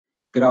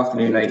Good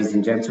afternoon, ladies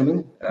and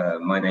gentlemen.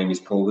 My name is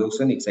Paul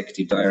Wilson,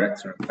 Executive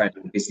Director of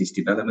Planning, Business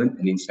Development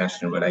and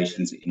International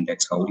Relations at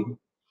Index Holding,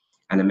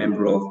 and a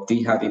member of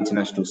DIHAD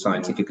International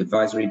Scientific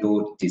Advisory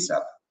Board,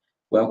 DISAB.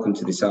 Welcome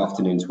to this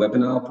afternoon's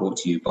webinar brought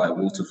to you by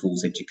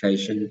Waterfalls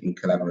Education in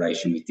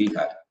collaboration with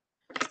DIHAD.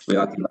 We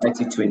are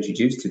delighted to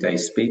introduce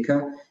today's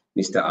speaker,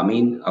 Mr.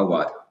 Amin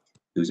Awad,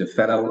 who is a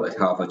Fellow at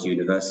Harvard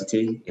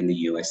University in the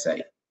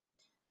USA.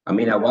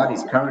 Amin Awad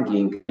is currently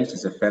engaged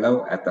as a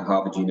Fellow at the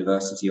Harvard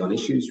University on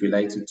issues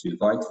related to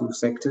vital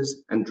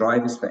sectors and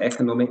drivers for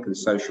economic and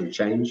social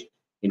change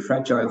in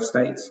fragile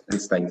states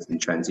and states in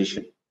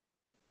transition.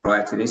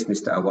 Prior to this,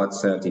 Mr. Awad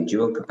served in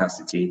dual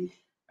capacity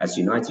as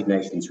United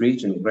Nations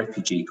Regional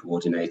Refugee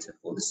Coordinator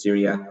for the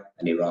Syria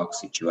and Iraq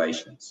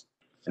situations,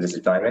 and as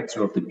a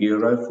Director of the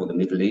Bureau for the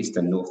Middle East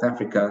and North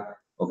Africa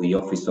of the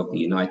Office of the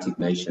United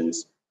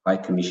Nations High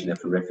Commissioner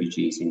for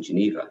Refugees in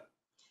Geneva.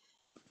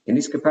 In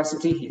this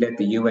capacity, he led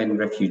the UN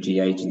Refugee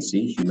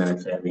Agency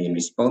humanitarian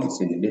response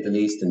in the Middle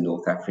East and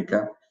North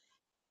Africa,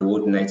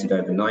 coordinated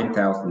over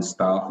 9,000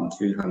 staff and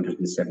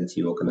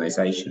 270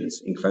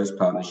 organisations in close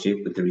partnership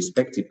with the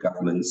respective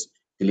governments,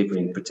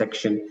 delivering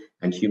protection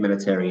and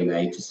humanitarian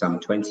aid to some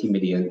 20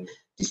 million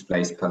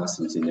displaced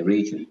persons in the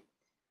region,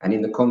 and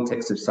in the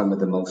context of some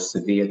of the most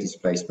severe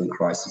displacement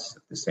crises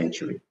of the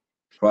century.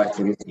 Prior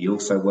to this, he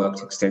also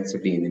worked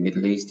extensively in the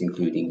Middle East,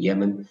 including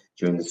Yemen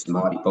during the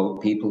Somali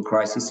people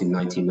crisis in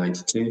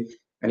 1992,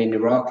 and in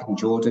Iraq and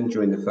Jordan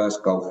during the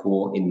first Gulf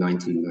War in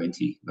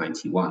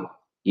 1990-91.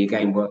 He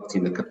again worked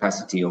in the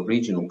capacity of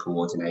regional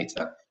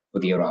coordinator for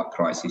the Iraq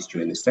crisis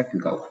during the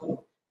second Gulf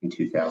War in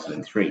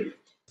 2003.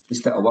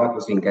 Mr. Awad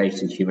was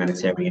engaged in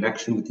humanitarian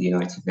action with the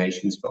United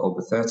Nations for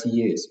over 30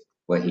 years,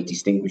 where he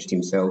distinguished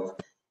himself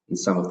in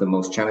some of the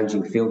most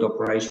challenging field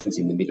operations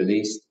in the Middle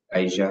East,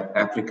 Asia,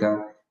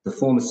 Africa, the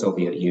former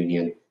Soviet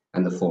Union,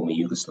 and the former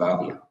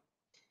Yugoslavia.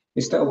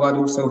 Mr. Awad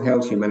also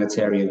held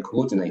humanitarian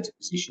coordinator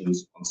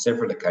positions on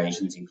several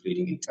occasions,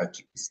 including in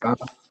Tajikistan,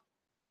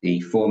 the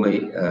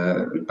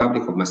former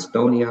Republic of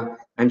Macedonia,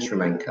 and Sri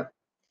Lanka.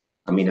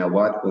 Amin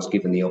Awad was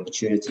given the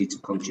opportunity to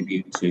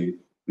contribute to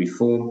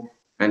reform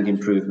and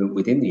improvement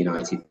within the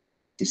United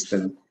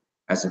system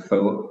as a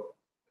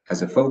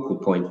focal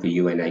point for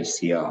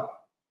UNHCR.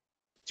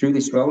 Through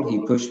this role,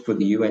 he pushed for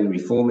the UN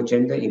reform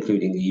agenda,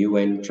 including the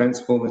UN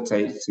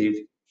transformative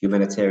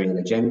humanitarian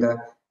agenda,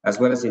 as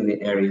well as in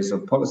the areas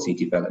of policy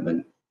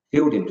development,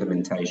 field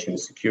implementation,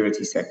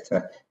 security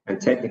sector, and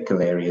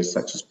technical areas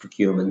such as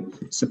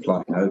procurement,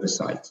 supply, and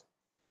oversight.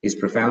 His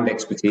profound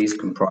expertise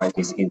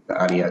comprises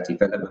inter-area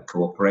development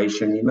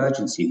cooperation,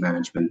 emergency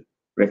management,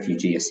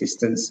 refugee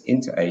assistance,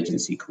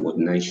 interagency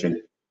coordination,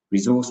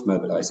 resource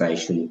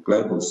mobilization,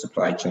 global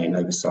supply chain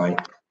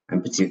oversight,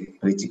 and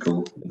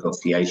political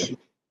negotiation.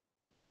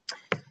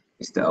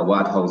 Mr.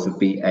 Awad holds a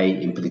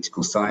BA in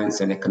Political Science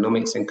and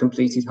Economics and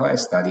completed higher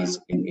studies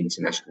in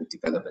International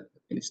Development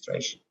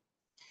Administration.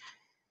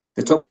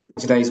 The topic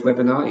of today's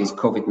webinar is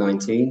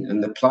COVID-19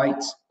 and the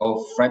plight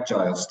of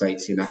fragile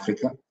states in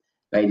Africa.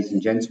 Ladies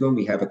and gentlemen,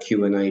 we have a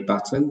Q&A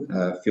button.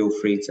 Feel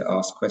free to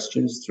ask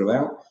questions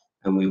throughout,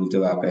 and we will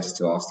do our best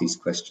to ask these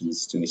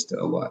questions to Mr.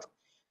 Awad.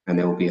 And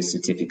there will be a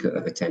certificate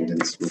of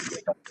attendance with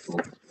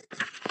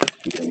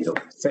the end of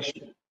the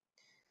session.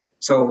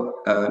 So,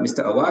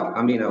 Mr. Awad,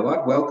 Amin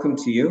Awad, welcome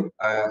to you.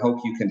 I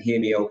hope you can hear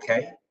me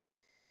okay.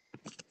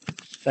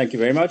 Thank you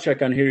very much. I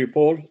can hear you,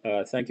 Paul.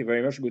 Thank you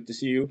very much. Good to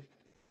see you.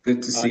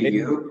 Good to see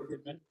you.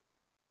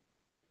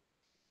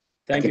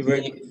 Thank you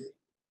very much.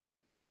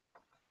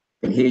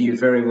 I can hear you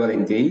very well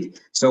indeed.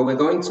 So we're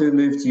going to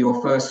move to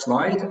your first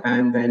slide,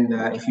 and then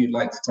if you'd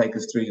like to take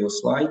us through your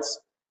slides,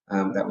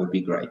 that would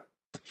be great.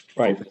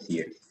 Right. Over to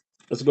you.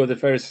 Let's go to the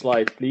first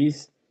slide,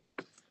 please.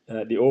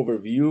 The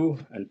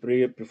overview, and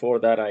before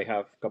that, I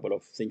have a couple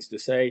of things to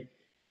say.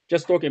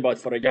 Just talking about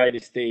fragile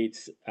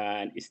states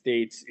and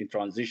states in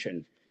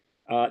transition.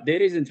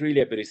 There isn't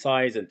really a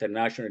precise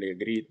internationally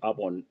agreed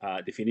upon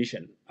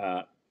definition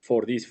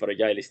for these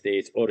fragile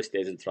states or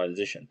states in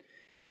transition.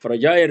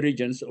 Fragile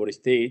regions or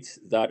states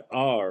that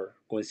are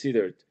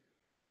considered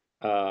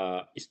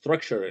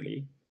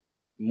structurally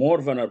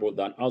more vulnerable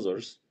than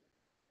others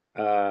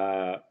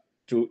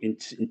to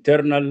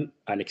internal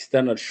and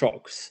external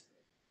shocks,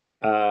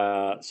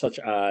 such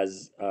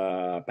as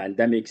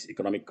pandemics,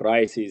 economic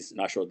crises,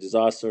 natural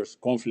disasters,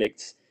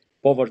 conflicts,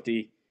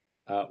 poverty,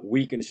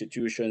 weak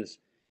institutions,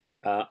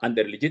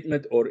 under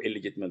legitimate or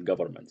illegitimate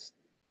governments.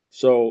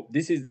 So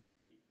this is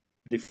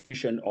the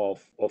definition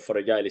of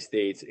fragile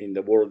states in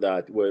the world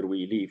where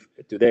we live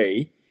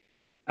today.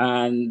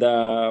 And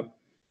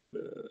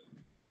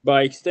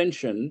by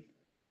extension,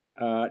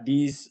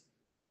 these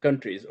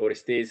countries or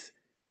states,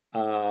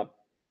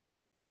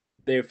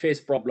 they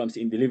face problems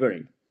in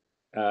delivering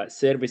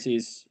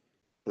services,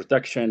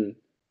 protection,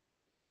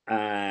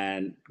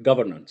 and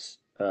governance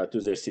to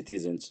their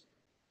citizens.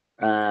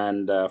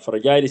 And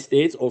fragile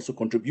states also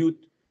contribute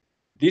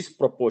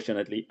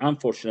disproportionately,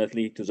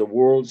 unfortunately, to the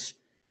world's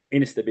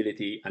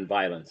instability and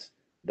violence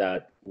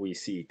that we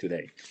see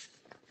today.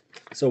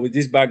 So with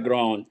this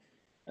background,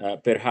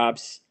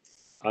 perhaps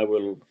I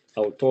will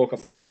our talk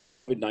of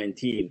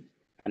COVID-19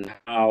 and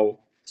how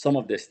some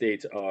of the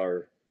states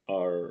are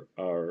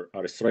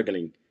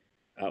struggling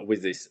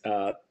with this.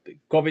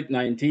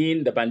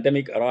 COVID-19, the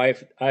pandemic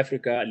arrived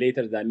Africa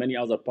later than many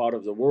other parts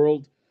of the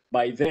world.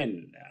 By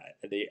then,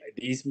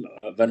 these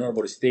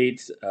vulnerable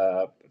states,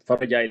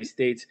 fragile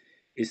states,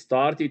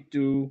 started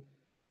to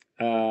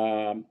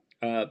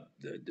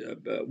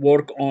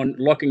work on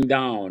locking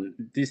down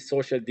this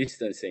social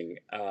distancing,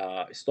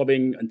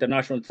 stopping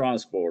international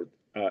transport,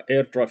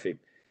 air traffic,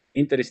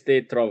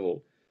 interstate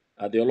travel.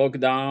 They locked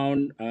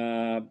down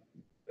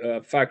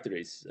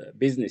factories,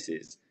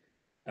 businesses,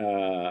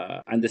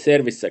 and the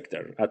service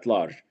sector at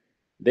large.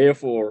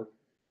 Therefore,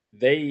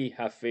 they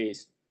have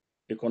faced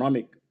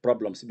economic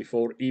problems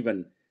before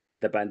even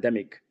the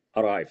pandemic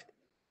arrived.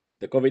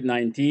 The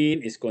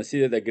COVID-19 is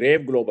considered a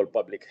grave global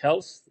public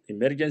health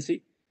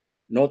emergency,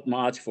 not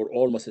much for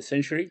almost a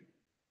century.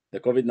 The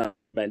COVID-19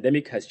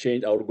 pandemic has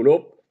changed our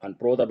globe and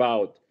brought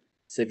about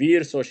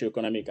severe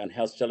socioeconomic and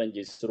health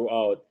challenges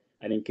throughout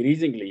an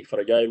increasingly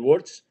fragile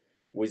world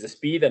with a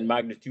speed and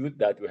magnitude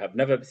that we have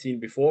never seen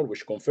before,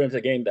 which confirms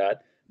again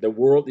that the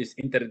world is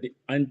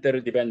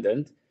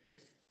interdependent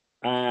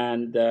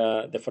and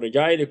the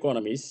fragile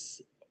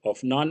economies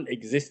of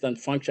non-existent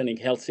functioning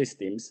health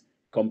systems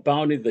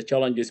compounded the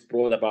challenges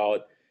brought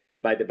about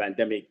by the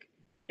pandemic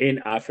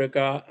in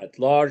Africa at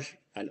large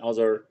and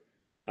other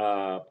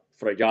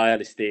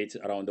fragile states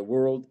around the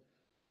world.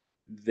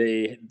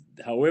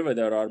 However,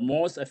 there are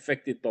most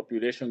affected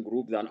population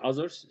groups than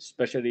others,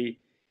 especially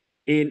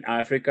in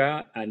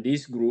Africa, and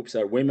these groups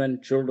are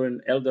women,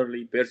 children,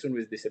 elderly, persons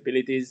with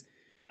disabilities,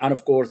 and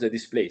of course the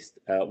displaced,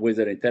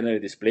 whether internally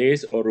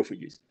displaced or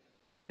refugees.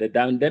 The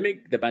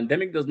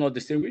pandemic does not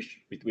distinguish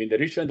between the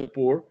rich and the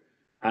poor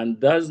and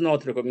does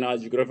not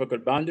recognize geographical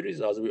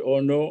boundaries, as we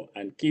all know,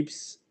 and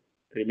keeps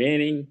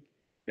reminding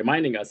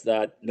us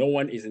that no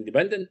one is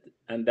independent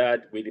and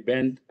that we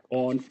depend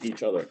on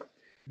each other.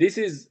 This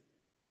is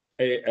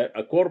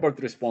a corporate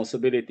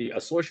responsibility, a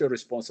social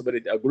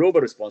responsibility, a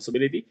global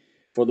responsibility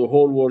for the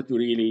whole world to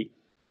really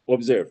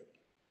observe.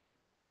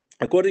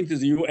 According to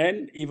the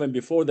UN, even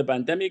before the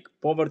pandemic,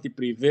 poverty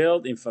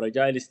prevailed in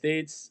fragile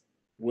states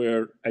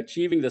where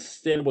achieving the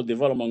Sustainable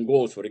Development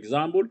Goals, for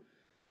example,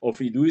 of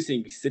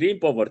reducing extreme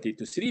poverty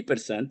to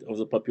 3% of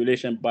the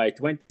population by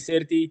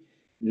 2030,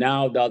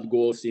 now that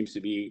goal seems to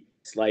be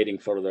sliding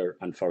further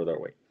and further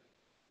away.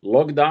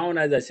 Lockdown,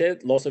 as I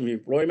said, loss of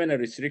employment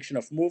and restriction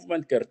of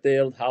movement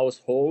curtailed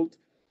household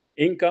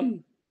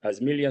income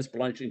as millions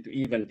plunged into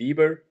even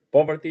deeper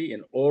poverty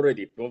in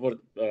already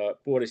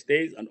poor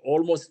states, and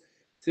almost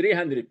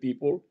 300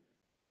 people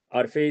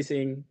are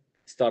facing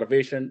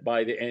starvation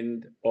by the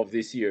end of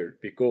this year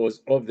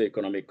because of the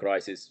economic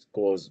crisis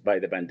caused by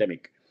the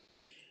pandemic.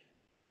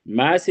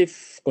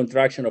 Massive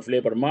contraction of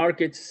labor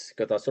markets,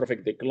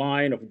 catastrophic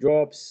decline of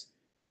jobs,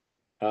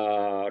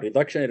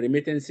 reduction in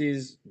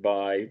remittances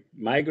by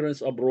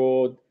migrants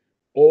abroad,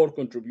 all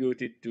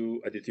contributed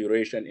to a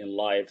deterioration in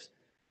lives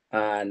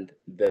and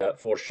the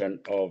fortune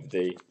of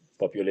the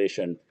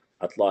population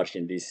at large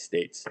in these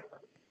states.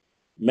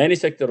 Many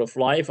sectors of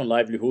life and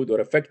livelihood were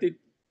affected,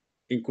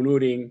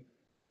 including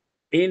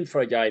in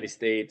fragile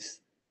states,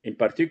 in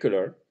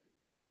particular,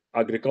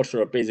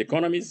 agricultural-based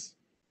economies,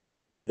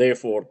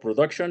 therefore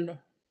production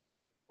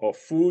of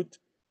food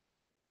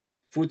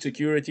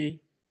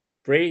security,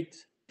 trade,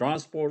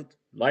 transport,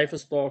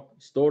 livestock,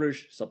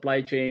 storage,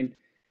 supply chain,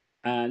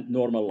 and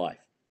normal life.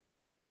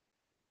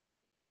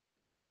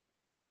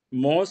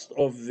 Most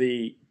of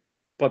the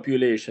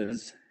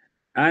populations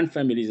and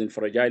families in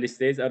fragile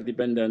states are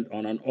dependent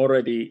on an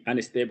already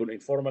unstable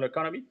informal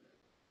economy.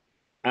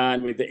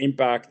 And with the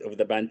impact of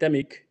the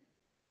pandemic,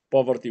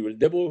 poverty will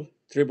double,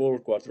 triple,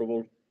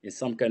 quadruple in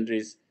some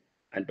countries,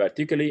 and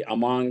particularly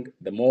among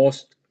the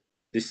most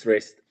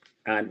distressed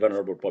and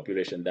vulnerable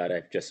population that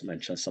I've just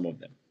mentioned some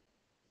of them.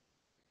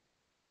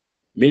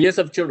 Millions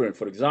of children,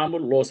 for example,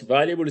 lost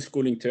valuable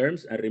schooling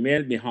terms and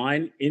remained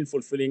behind in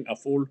fulfilling a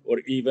full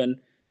or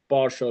even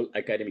partial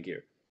academic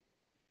year.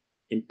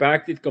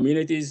 Impacted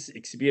communities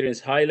experience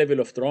high level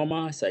of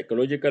trauma,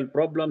 psychological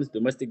problems,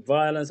 domestic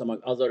violence,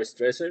 among other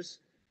stressors.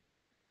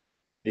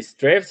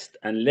 Distressed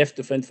and left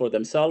to fend for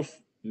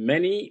themselves,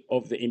 many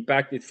of the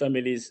impacted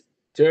families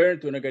turn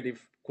to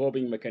negative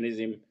coping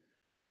mechanisms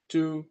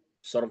to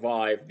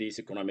survive these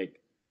economic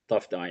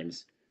tough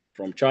times,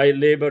 from child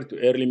labor to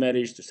early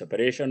marriage to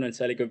separation and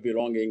selling of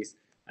belongings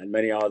and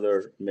many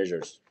other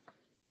measures.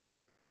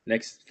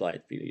 Next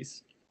slide,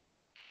 please.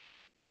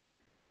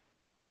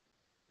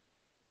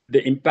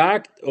 The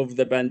impact of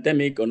the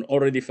pandemic on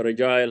already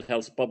fragile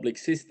health public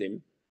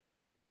system,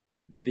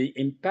 the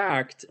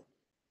impact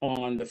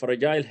on the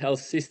fragile health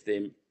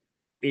system,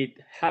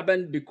 it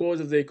happened because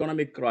of the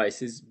economic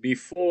crisis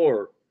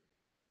before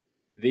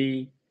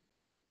the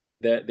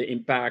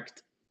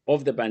impact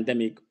of the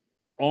pandemic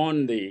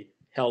on the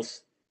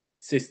health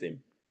system.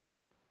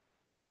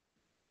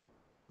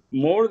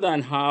 More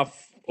than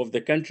half of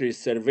the countries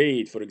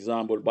surveyed, for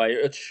example, by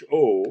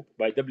WHO,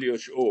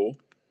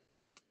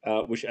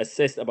 which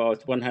assessed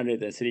about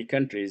 103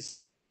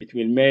 countries,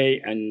 between May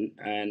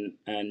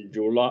and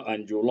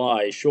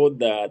July showed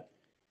that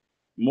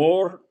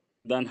more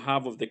than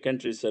half of the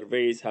country's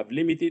surveys have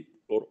limited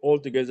or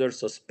altogether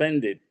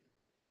suspended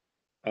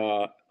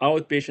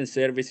outpatient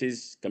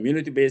services,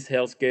 community-based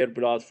healthcare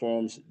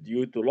platforms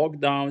due to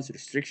lockdowns,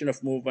 restriction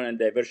of movement, and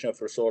diversion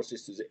of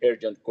resources to the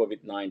urgent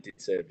COVID-19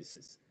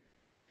 services.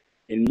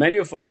 In many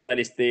of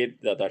the states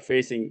that are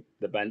facing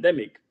the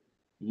pandemic,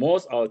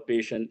 most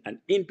outpatient and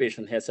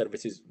inpatient health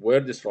services were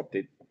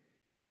disrupted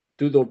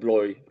to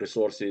deploy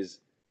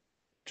resources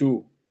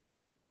to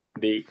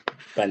the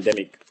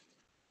pandemic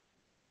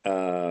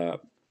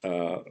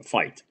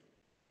fight.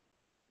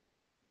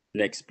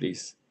 Next,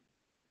 please.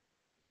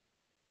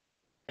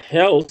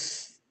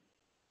 Health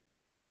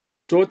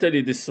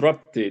totally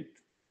disrupted,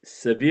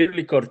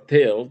 severely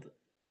curtailed,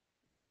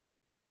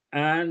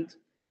 and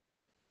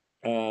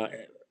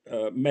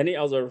many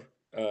other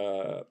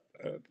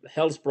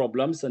health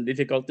problems and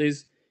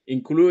difficulties,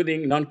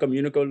 including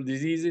non-communicable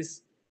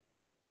diseases,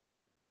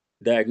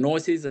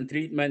 diagnosis and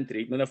treatment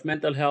of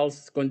mental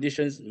health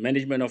conditions,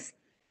 management of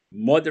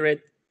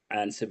moderate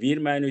and severe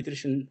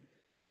malnutrition,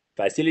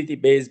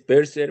 facility-based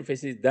birth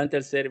services,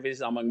 dental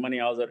services, among many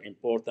other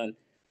important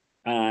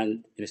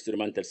and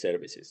instrumental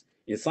services.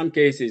 In some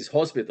cases,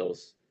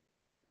 hospitals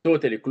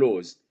totally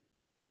closed,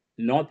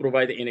 not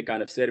providing any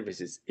kind of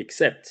services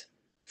except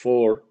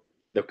for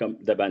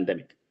the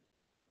pandemic.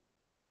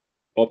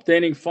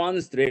 Obtaining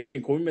funds, training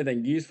equipment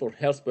and gear for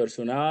health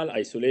personnel,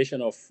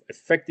 isolation of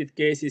affected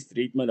cases,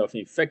 treatment of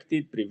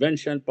infected,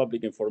 prevention,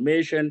 public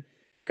information,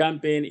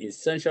 campaign,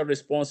 essential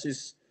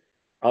responses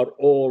are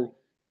all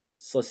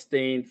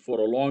sustained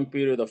for a long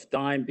period of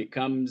time,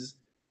 becomes,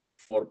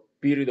 for a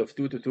period of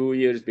 2 to 2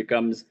 years,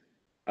 becomes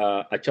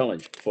a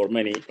challenge for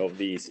many of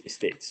these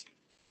states.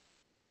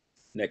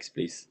 Next,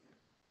 please.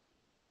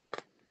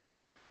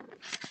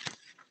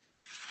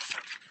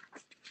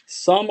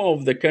 Some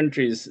of the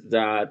countries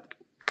that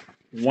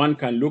one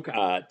can look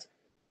at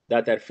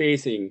that are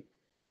facing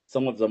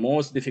some of the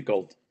most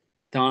difficult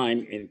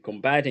time in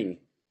combating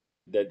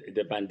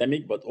the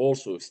pandemic, but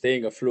also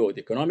staying afloat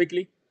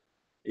economically,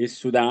 is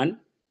Sudan.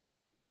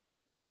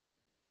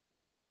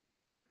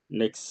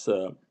 Next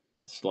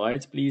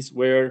slides, please,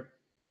 where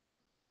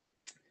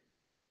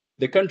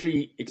the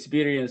country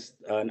experienced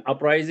an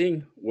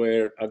uprising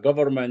where a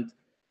government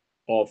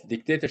of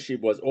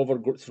dictatorship was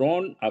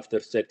overthrown after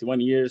 31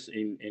 years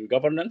in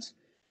governance.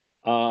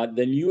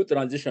 The new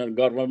transitional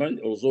government,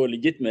 although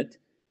legitimate,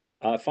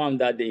 found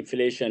that the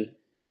inflation,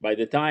 by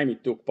the time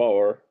it took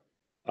power,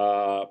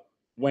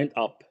 went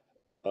up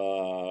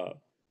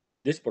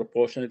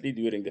disproportionately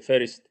during the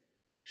first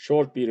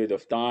short period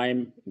of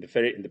time, in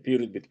the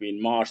period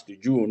between March to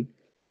June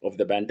of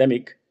the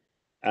pandemic,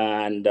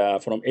 and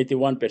from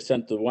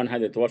 81% to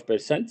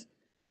 112%.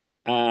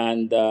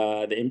 And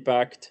the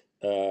impact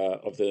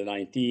of the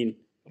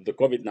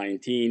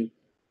COVID-19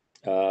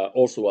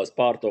 also was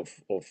part of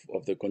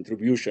the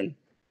contribution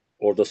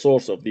or the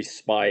source of this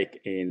spike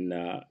in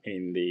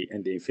the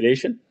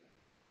inflation.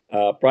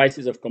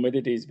 Prices of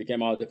commodities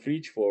became out of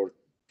reach for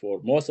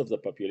most of the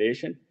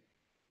population.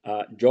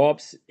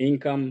 Jobs,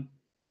 income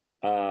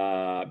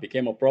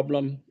became a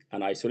problem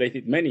and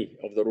isolated many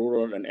of the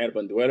rural and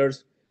urban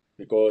dwellers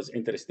because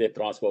interstate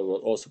transport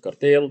was also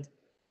curtailed.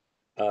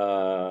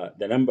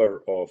 The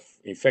number of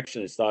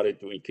infections started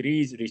to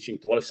increase, reaching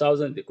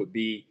 12,000. There could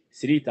be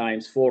 3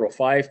 times, 4 or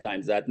 5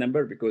 times that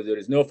number because there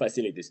is no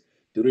facilities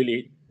to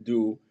really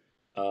do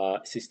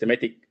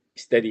systematic,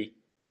 steady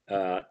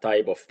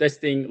type of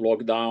testing,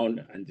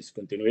 lockdown, and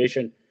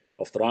discontinuation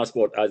of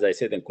transport, as I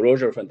said, and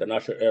closure of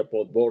international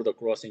airport, border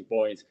crossing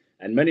points,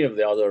 and many of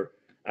the other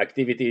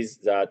activities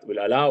that will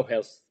allow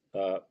health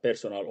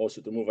personnel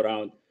also to move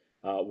around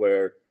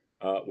were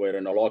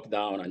in a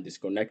lockdown and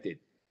disconnected.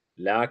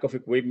 Lack of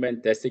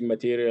equipment, testing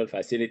material,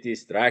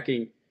 facilities,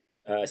 tracking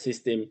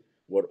system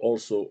were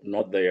also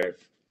not there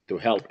to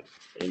help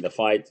in the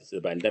fight to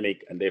the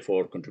pandemic, and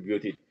therefore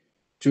contributed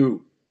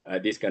to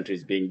these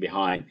countries being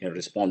behind in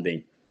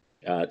responding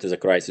to the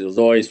crisis.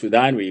 Although in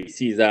Sudan, we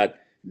see that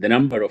the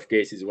number of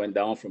cases went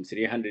down from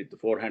 300 to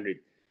 400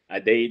 a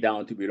day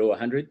down to below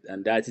 100,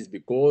 and that is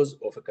because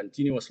of a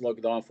continuous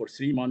lockdown for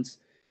 3 months,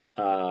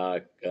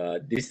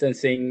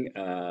 distancing,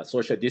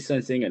 social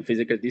distancing and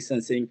physical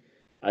distancing.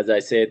 As I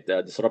said,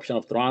 disruption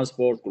of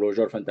transport,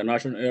 closure of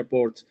international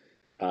airports,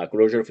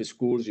 closure of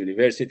schools,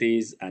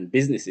 universities, and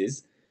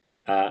businesses.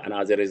 And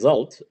as a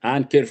result,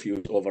 and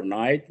curfews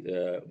overnight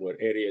were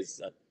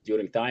areas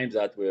during times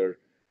that were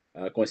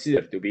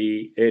considered to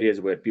be areas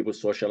where people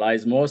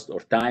socialize most, or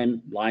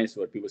timelines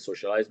where people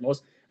socialize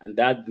most, and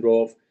that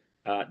drove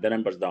the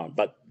numbers down.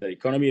 But the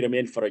economy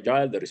remained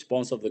fragile. The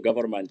response of the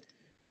government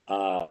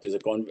to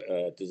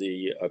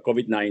the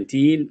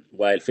COVID-19,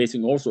 while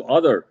facing also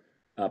other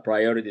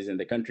priorities in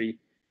the country,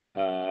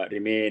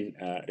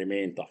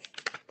 remain tough.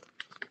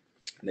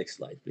 Next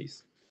slide,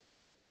 please.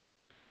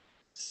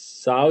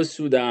 South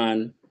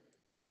Sudan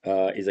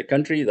is a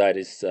country that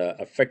is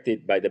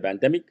affected by the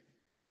pandemic,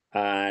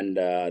 and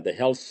the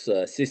health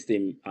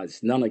system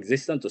is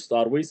non-existent to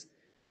start with.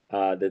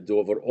 The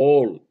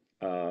overall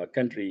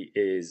country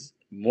is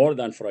more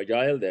than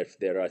fragile.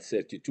 There are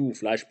 32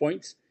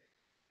 flashpoints.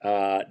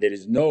 There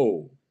is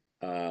no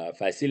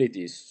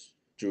facilities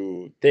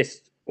to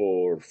test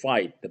or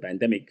fight the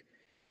pandemic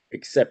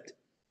except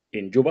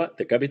in Juba,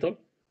 the capital.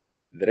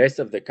 The rest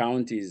of the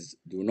counties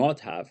do not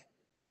have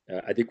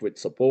adequate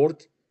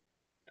support.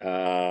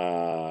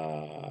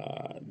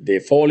 The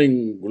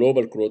falling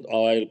global crude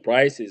oil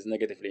price is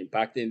negatively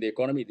impacting the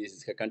economy. This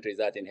is a country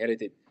that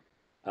inherited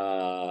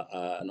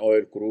an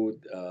oil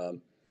crude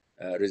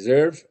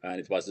reserve, and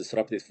it was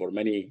disrupted for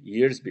many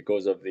years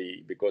because of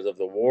the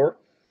war.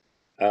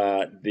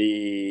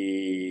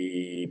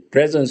 The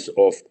presence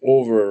of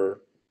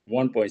over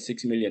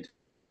 1.6 million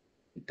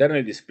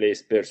internally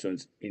displaced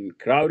persons in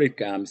crowded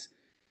camps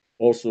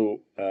also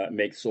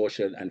makes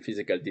social and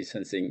physical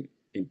distancing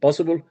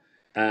impossible,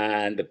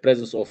 and the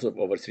presence also of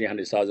over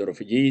 300,000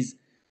 refugees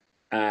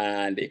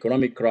and the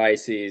economic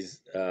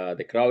crisis,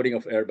 the crowding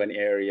of urban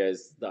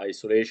areas, the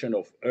isolation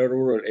of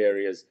rural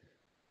areas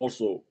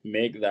also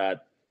make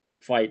that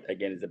fight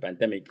against the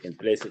pandemic in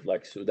places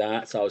like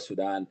Sudan, South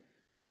Sudan,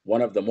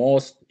 one of the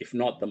most, if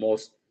not the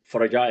most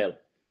fragile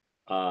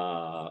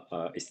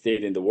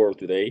state in the world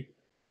today.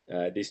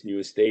 This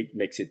new state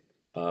makes it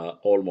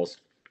almost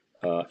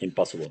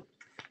impossible.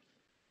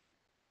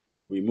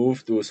 We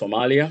move to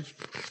Somalia.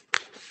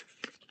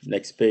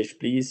 Next page,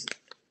 please.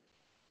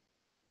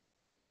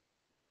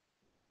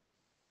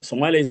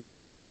 Somalia is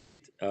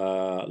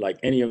like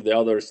any of the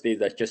other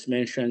states I just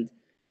mentioned.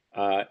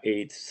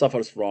 It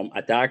suffers from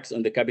attacks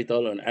on the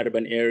capital and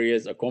urban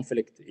areas. A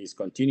conflict is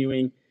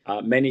continuing.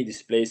 Many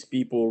displaced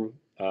people.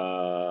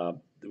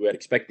 We're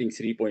expecting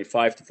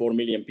 3.5 to 4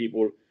 million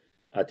people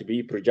to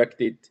be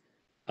projected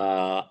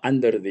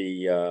under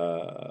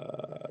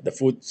the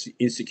food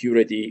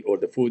insecurity or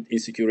the food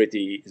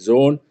insecurity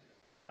zone.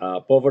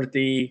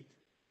 Poverty,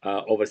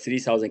 over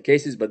 3,000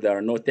 cases, but there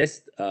are no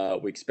tests.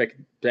 We expect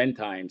 10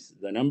 times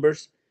the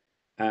numbers.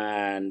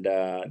 And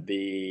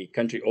the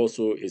country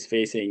also is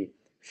facing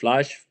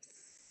flash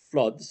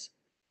floods,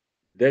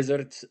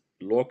 deserts,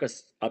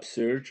 locust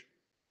upsurge,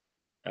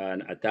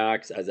 and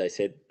attacks, as I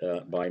said,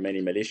 by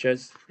many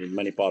militias in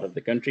many parts of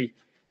the country.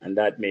 And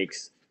that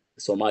makes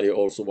Somalia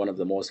also one of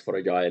the most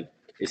fragile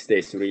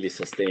states to really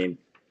sustain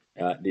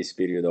this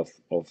period of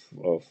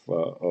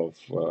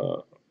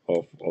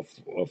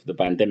the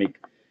pandemic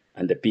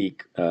and the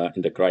peak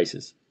in the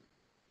crisis.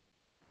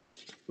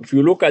 If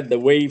you look at the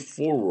way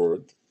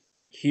forward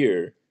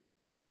here,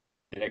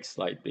 the next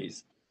slide,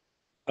 please.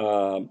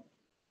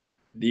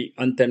 The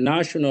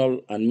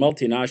international and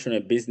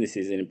multinational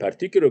businesses, and in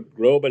particular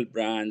global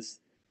brands,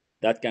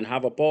 that can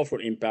have a powerful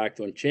impact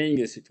on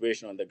changing the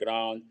situation on the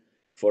ground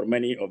for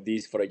many of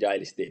these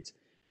fragile states.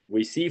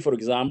 We see, for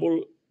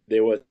example,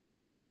 the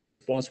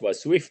response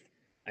was swift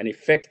and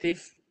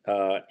effective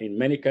in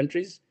many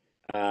countries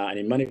and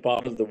in many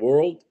parts of the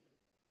world,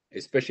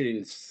 especially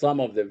in some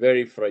of the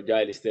very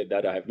fragile states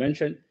that I have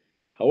mentioned.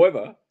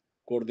 However,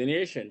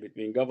 coordination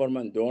between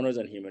government, donors,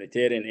 and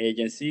humanitarian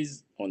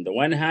agencies on the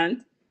one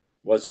hand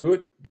was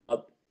good,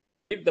 but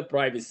if the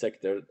private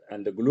sector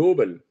and the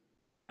global,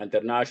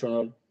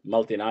 international,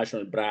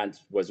 multinational brands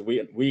was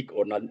weak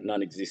or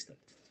non-existent.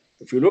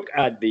 If you look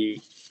at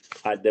the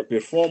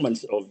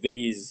performance of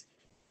these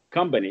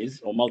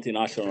companies or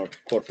multinational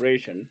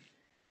corporations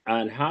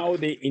and how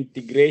they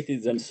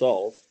integrated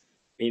themselves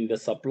in the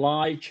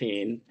supply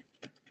chain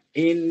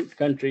in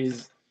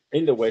countries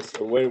in the West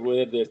or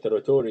where their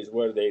territories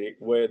where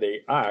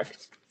they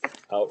act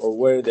or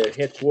where their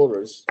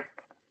headquarters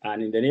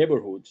and in the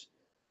neighborhoods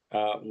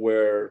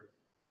where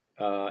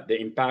the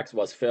impact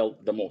was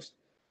felt the most.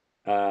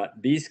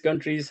 These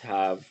countries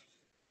have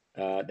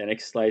the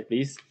next slide,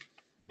 please.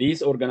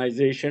 These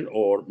organizations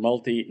or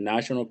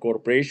multinational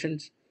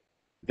corporations,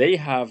 they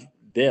have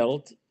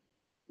dealt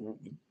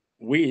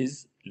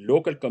with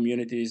local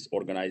communities,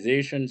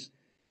 organizations,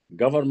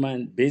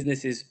 government,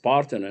 businesses,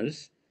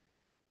 partners,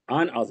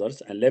 and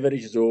others, and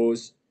leverage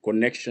those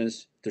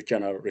connections to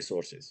channel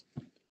resources.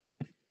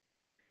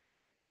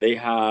 They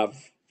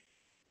have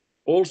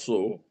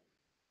also,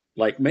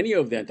 like many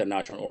of the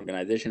international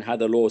organizations, had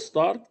a low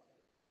start,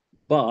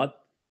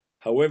 but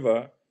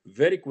however,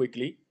 very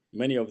quickly,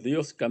 many of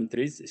those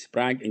countries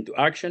sprang into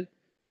action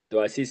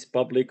to assist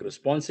public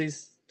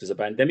responses to the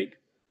pandemic.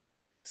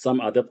 Some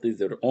adopted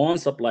their own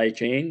supply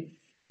chain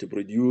to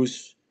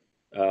produce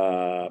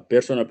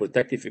personal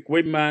protective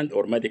equipment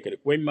or medical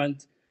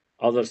equipment.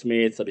 Others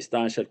made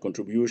substantial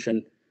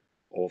contribution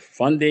of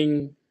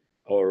funding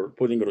or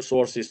putting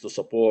resources to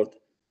support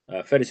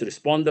first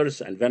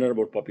responders and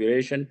vulnerable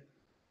population.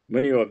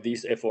 Many of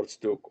these efforts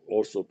took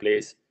also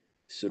place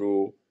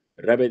through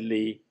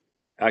rapidly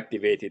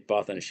activated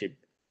partnership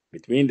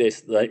between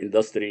the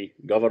industry,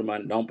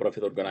 government,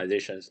 nonprofit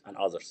organizations, and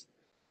others.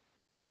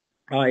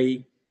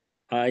 I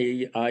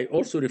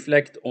also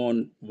reflect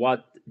on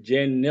what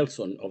Jane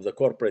Nelson of the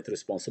Corporate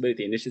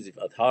Responsibility Initiative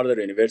at Harvard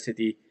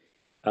University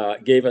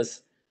gave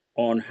us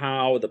on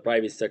how the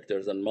private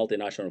sectors and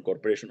multinational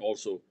corporations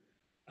also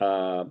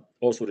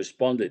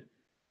responded.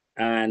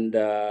 And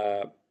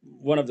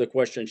one of the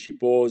questions she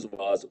posed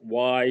was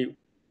why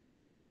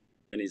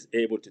is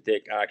able to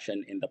take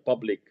action in the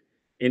public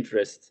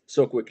interest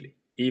so quickly,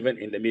 even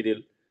in the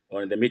middle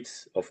or in the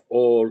midst of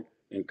all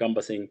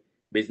encompassing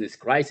business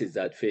crisis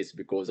that faced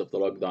because of the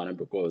lockdown and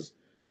because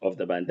of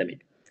the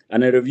pandemic.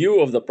 And a review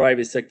of the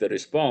private sector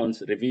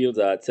response revealed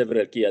that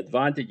several key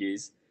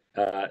advantages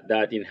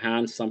that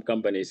enhance some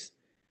companies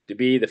to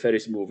be the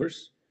first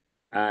movers,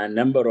 and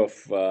number of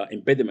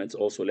impediments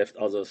also left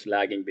others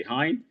lagging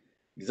behind,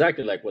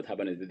 exactly like what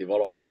happened in the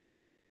developed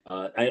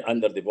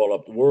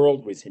underdeveloped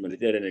world with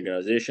humanitarian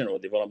organization or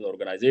development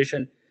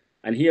organization.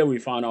 And here we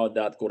found out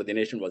that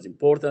coordination was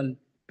important,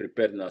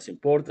 preparedness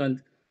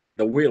important,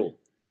 the will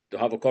to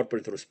have a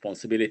corporate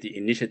responsibility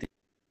initiative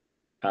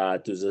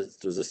to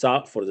the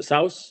south for the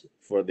south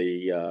for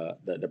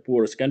the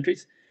poorest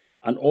countries,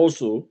 and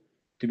also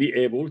to be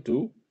able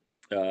to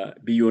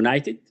be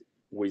united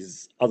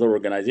with other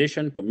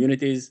organizations,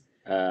 communities,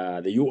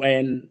 the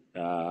UN,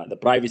 the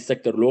private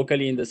sector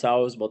locally in the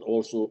south, but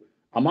also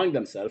among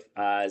themselves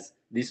as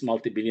these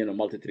multi-billion or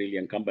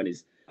multi-trillion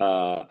companies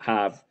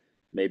have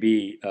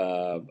maybe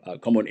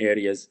common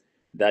areas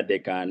that they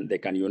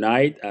can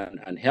unite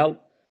and help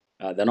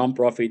the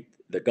nonprofit,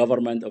 the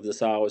government of the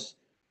south,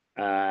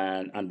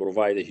 and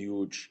provide a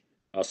huge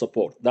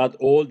support. That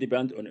all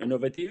depend on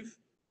innovative,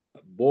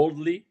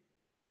 boldly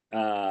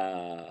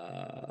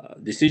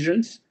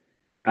decisions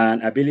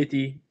and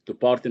ability to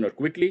partner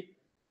quickly,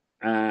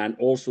 and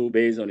also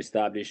based on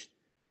established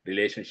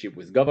relationship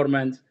with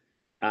government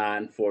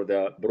and for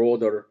the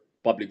broader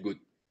public good.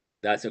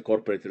 That's a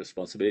corporate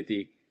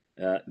responsibility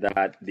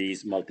that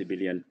these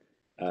multi-billion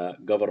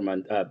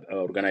government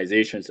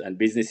organizations and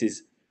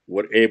businesses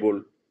were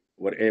able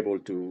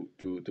to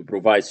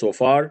provide so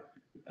far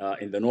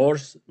in the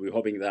north. We're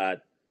hoping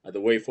that the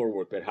way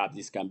forward, perhaps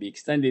this can be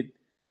extended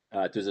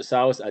to the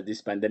south, as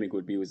this pandemic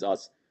will be with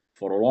us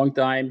for a long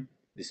time,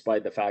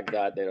 despite the fact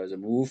that there is a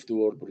move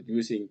toward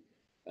producing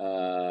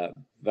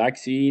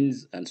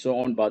vaccines and so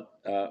on. But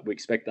we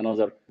expect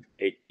another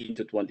 18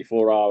 to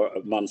 24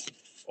 months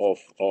of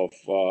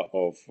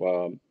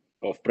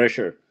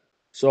pressure.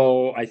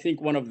 So I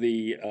think one of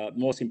the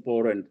most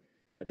important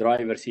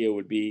drivers here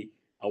will be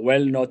a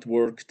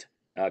well-networked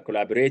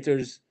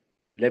collaborators,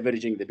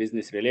 leveraging the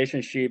business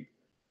relationship,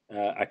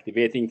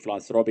 activating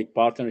philanthropic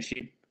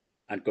partnership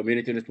and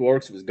community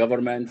networks with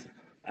government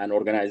and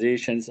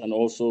organizations, and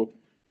also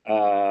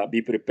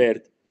be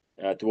prepared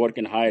to work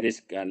in high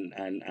risk and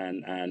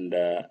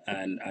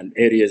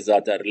areas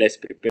that are less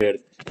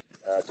prepared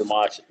to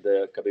match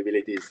the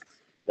capabilities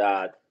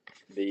that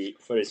the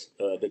first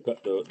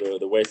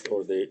the West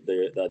or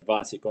the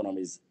advanced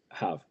economies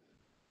have.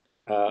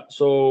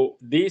 So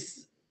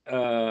this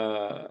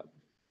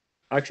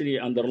actually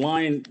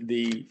underline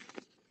the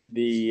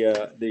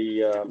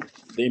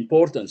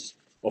importance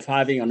of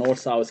having a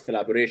North-South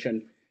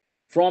collaboration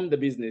from the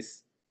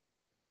business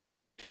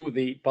to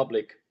the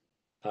public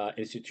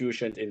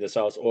institutions in the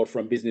South, or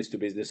from business to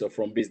business, or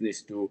from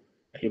business to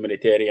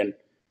humanitarian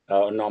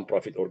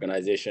non-profit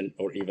organization,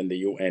 or even the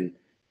UN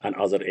and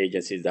other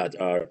agencies that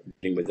are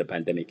dealing with the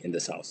pandemic in the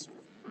South.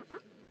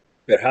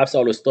 Perhaps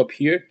I will stop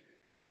here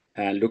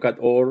and look at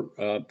all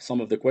some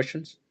of the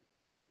questions.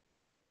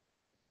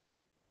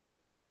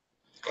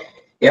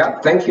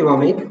 Yeah, thank you,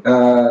 Omid,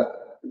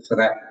 for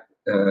that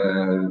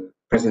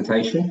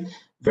presentation.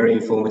 Very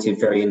informative,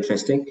 very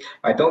interesting.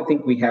 I don't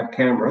think we have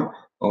camera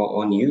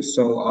on you,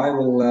 so I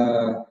will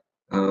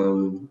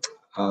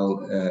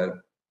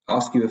I'll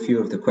ask you a few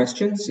of the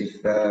questions,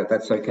 if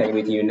that's okay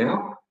with you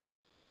now.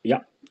 Yeah.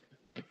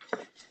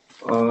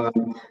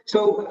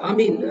 So, I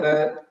mean,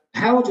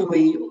 how do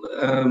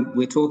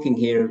we're talking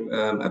here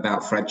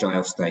about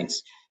fragile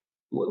states.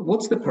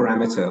 What's the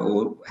parameter,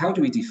 or how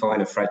do we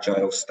define a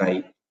fragile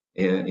state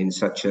in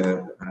such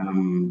a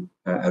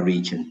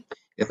region?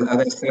 Are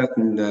there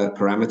certain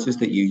parameters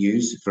that you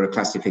use for a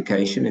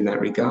classification in that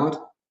regard?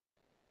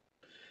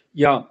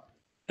 Yeah,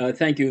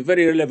 thank you.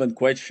 Very relevant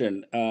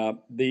question.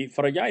 The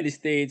fragile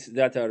states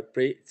that are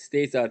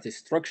states that are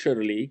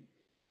structurally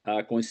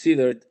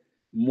considered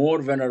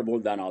more vulnerable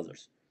than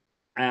others,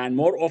 and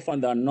more often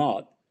than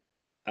not,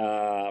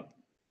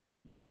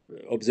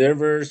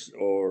 observers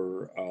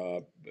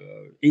or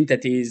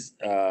entities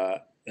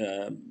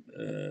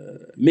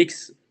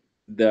mix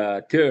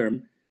the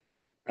term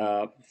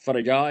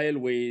fragile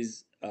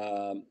with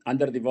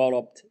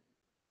underdeveloped,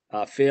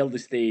 failed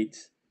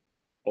states,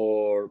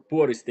 or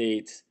poor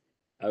states,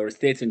 or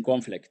states in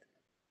conflict.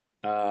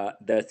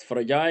 That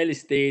fragile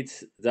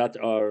states that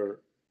are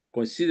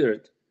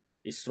considered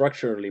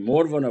structurally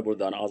more vulnerable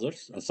than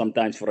others, and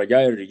sometimes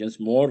fragile regions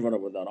more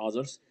vulnerable than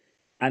others,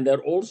 and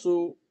they're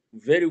also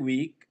very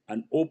weak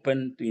and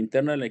open to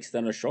internal and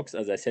external shocks,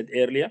 as I said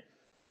earlier,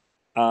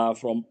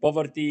 from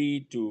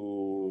poverty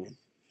to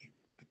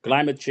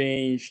climate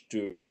change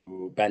to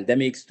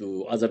pandemics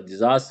to other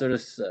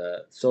disasters.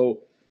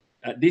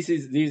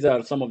 These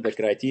are some of the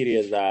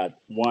criteria that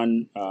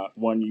one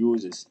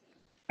uses,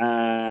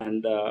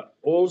 and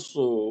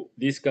also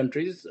these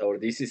countries or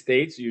these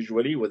states,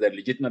 usually whether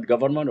legitimate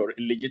government or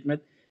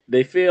illegitimate,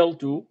 they fail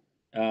to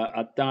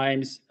at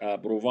times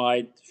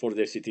provide for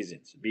their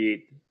citizens, be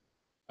it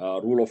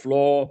rule of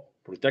law,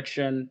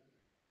 protection,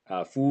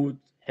 food,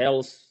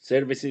 health,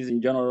 services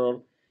in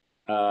general,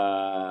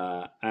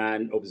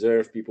 and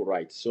observe people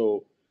rights.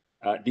 So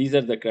these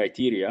are the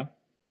criteria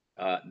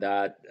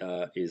that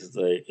is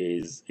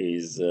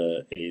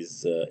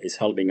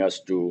helping us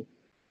to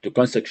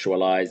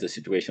contextualize the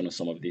situation of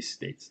some of these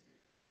states.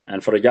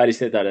 And fragile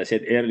states, that I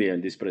said earlier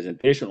in this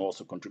presentation,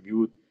 also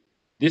contribute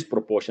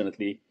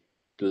disproportionately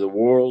to the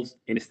world's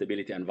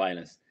instability and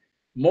violence.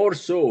 More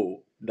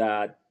so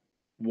that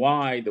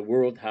why the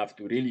world have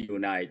to really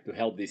unite to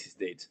help these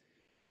states.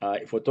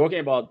 If we're talking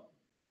about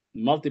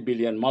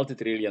multi-billion,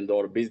 multi-trillion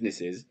dollar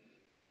businesses,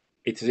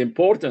 it is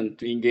important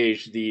to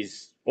engage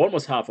these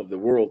almost half of the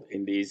world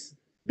in these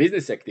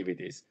business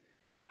activities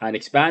and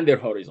expand their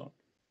horizon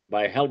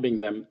by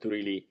helping them to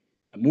really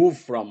move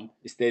from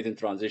state in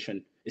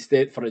transition,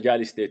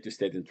 fragile state to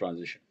state in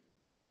transition,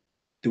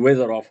 to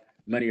weather off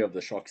many of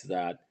the shocks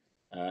that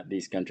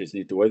these countries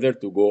need to weather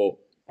to go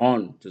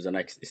on to the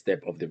next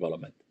step of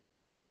development.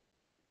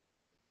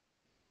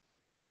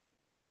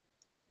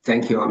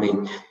 Thank you,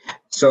 Amin.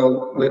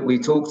 So we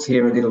talked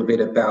here a little bit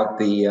about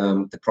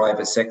the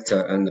private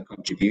sector and the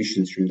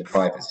contributions from the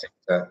private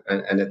sector,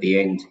 and at the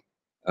end,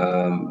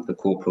 the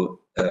corporate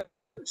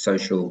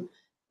social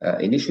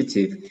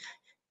initiative.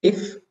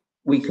 If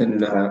we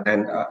can,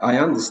 and I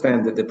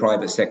understand that the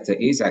private sector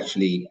is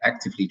actually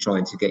actively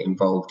trying to get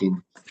involved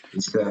in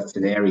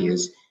certain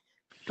areas,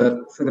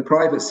 but for the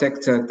private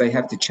sector, they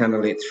have to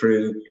channel it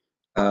through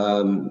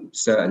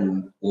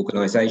certain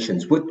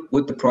organizations.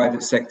 Would the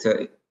private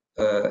sector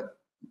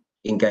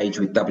engage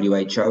with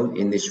WHO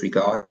in this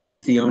regard?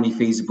 The only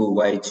feasible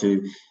way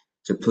to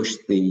push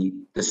the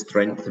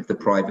strength of the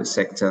private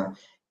sector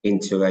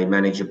into a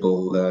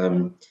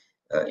manageable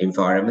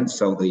environment,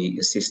 so the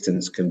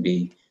assistance can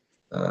be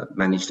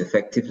managed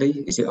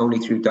effectively? Is it only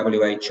through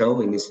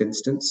WHO in this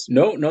instance?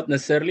 No, not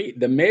necessarily.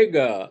 The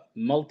mega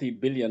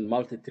multi-billion,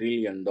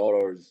 multi-trillion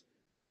dollars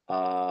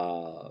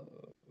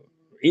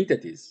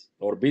entities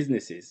or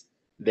businesses,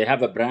 they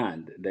have a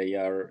brand. They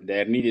are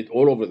needed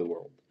all over the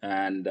world,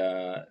 and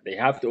they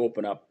have to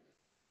open up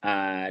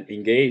and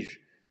engage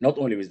not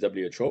only with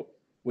WHO,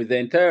 with the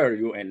entire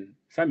UN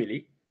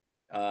family.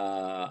 There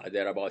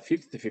are about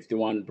 50 to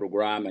 51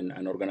 program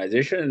and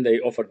organization, and they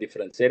offer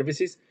different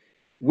services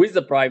with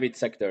the private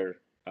sector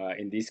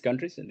in these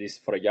countries, in these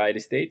fragile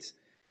states,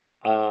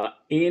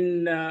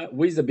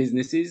 with the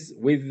businesses,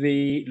 with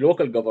the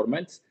local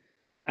governments,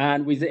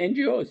 and with the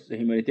NGOs, the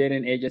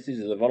humanitarian agencies,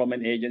 the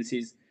development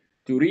agencies,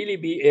 to really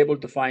be able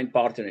to find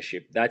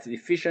partnership that's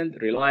efficient,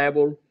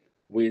 reliable,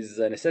 with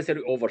the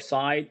necessary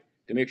oversight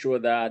to make sure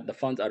that the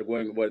funds are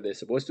going where they're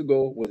supposed to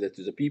go, whether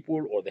to the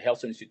people or the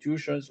health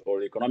institutions or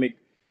the economic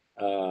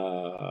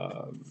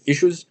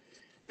issues.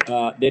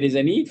 There is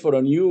a need for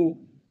a new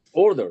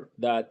order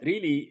that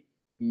really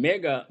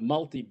mega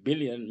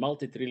multi-billion,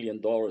 multi-trillion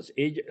dollars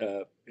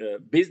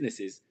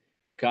businesses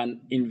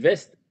can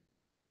invest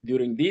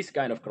during these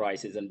kind of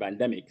crises and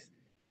pandemics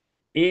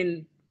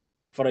in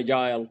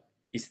fragile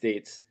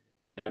states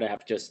that I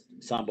have just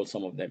sampled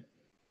some of them,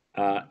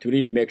 to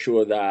really make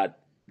sure that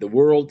the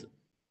world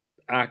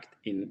act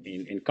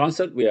in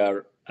concert. We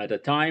are at a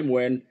time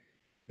when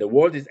the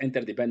world is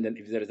interdependent.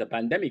 If there is a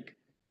pandemic,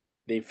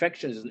 the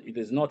infection it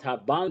does not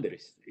have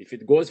boundaries. If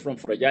it goes from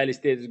fragile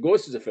state, it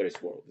goes to the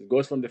first world. It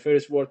goes from the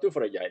first world to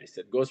fragile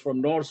state. It goes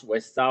from north,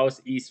 west,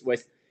 south, east,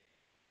 west.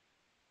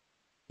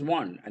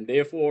 One, and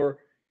therefore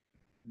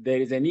there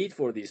is a need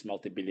for these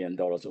multi-billion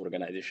dollars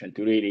organization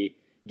to really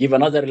give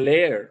another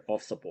layer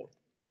of support.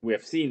 We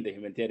have seen the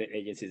humanitarian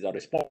agencies are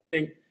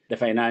responding, the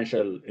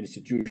financial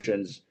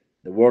institutions,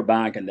 the World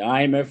Bank and the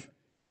IMF,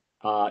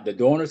 the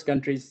donors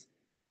countries,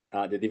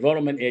 the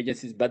development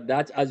agencies, but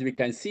that, as we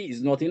can see,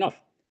 is not enough.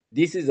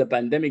 This is a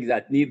pandemic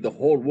that needs the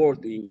whole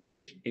world to engage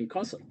in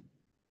concert.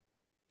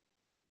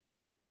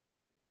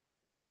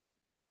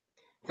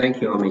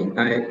 Thank you,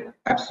 Amin.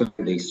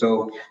 Absolutely.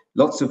 So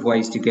lots of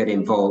ways to get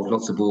involved,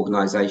 lots of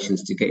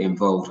organizations to get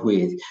involved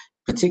with,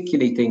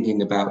 particularly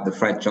thinking about the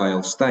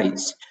fragile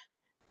states.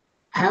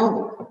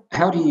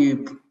 How do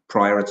you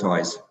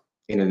prioritize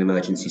in an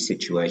emergency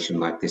situation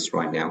like this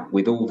right now,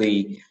 with all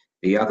the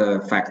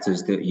other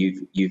factors that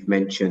you've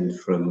mentioned,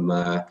 from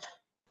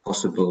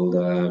possible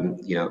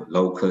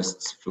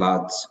locusts,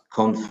 floods,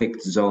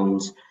 conflict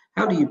zones?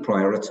 How do you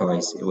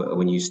prioritize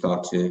when you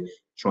start to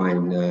try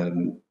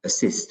and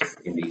assist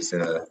in these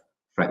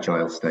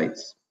fragile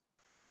states?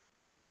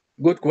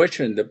 Good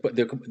question.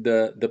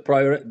 The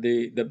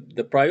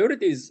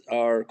priorities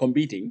are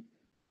competing,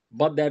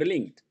 but they're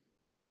linked.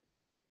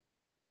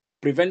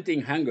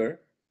 Preventing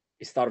hunger,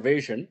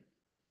 starvation,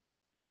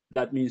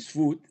 that means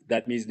food,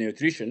 that means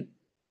nutrition,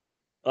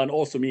 and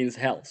also means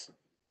health.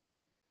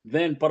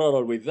 Then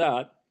parallel with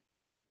that,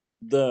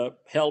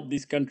 help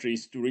these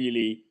countries to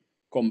really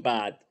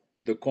combat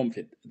the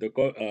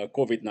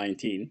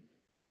COVID-19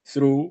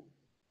 through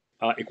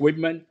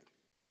equipment,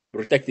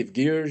 protective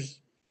gears,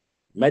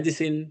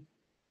 medicine,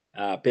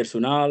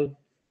 personnel,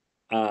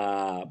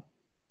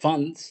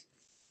 funds,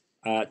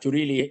 to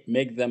really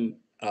make them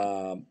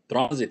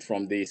transit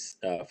from this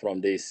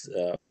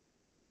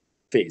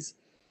phase.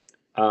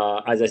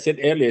 As I said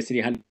earlier,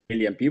 300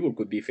 million people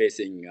could be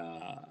facing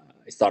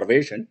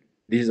starvation.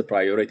 This is a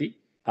priority.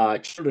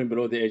 Children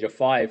below the age of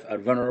 5 are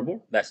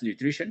vulnerable. That's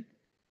nutrition.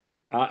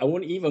 I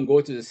won't even go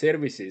to the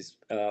services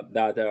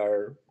that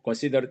are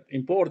considered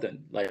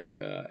important, like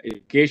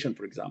education,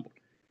 for example.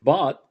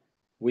 But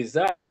with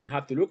that, you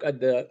have to look at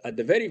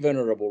the very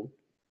vulnerable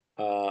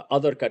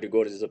other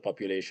categories of the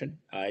population.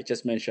 I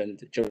just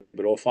mentioned children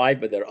below 5,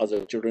 but there are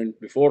other children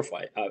before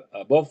 5,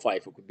 above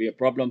 5, who could be a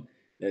problem.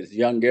 There's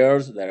young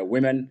girls, there are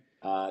women,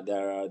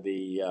 there are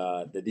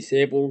the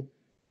disabled,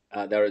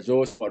 there are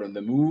those who are on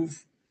the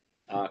move,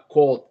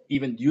 caught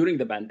even during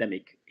the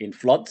pandemic in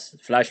floods,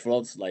 flash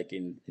floods, like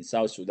in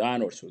South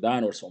Sudan or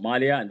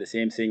Somalia, and the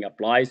same thing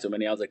applies to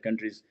many other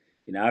countries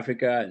in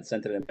Africa and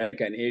Central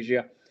America and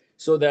Asia.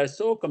 So there are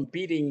so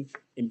competing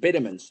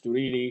impediments to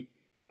really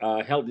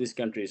help these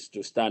countries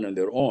to stand on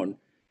their own.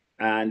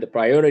 And the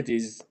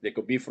priorities, they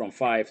could be from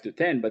 5 to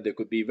 10, but they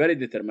could be very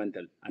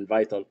detrimental and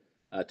vital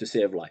to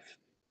save life.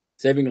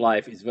 Saving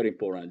life is very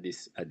important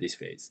at this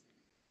phase.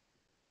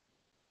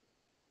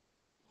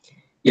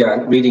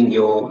 Yeah, reading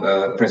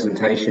your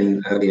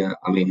presentation earlier,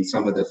 I mean,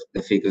 some of the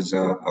figures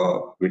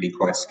are really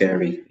quite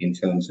scary in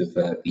terms of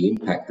the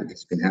impact that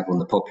this can have on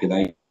the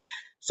population.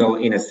 So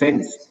in a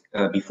sense,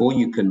 before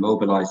you can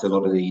mobilize a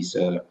lot of these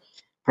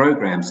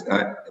programs,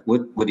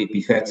 would it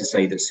be fair to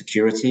say that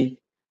security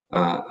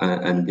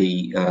and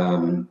the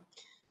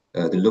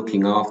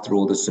looking after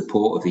all the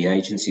support of the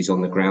agencies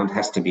on the ground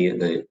has to be at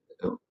the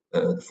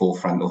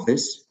forefront of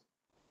this?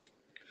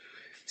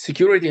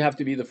 Security have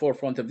to be the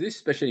forefront of this,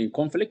 especially in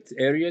conflict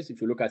areas.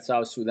 If you look at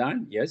South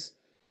Sudan, yes.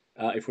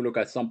 If we look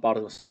at some part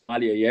of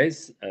Somalia,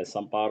 yes.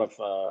 Some part of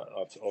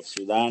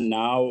Sudan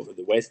now,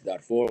 the West,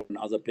 Darfur, and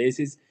other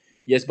places,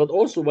 yes. But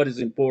also what is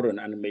important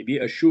and maybe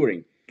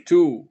assuring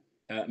to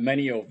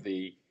many of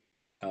the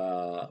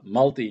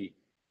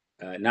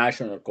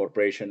multinational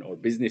corporation or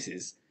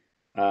businesses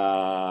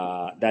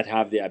that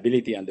have the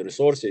ability and the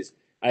resources,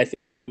 I think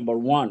number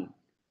one,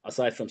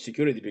 aside from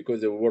security, because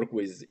they work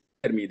with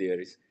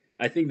intermediaries,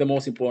 I think the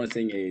most important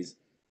thing is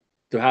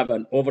to have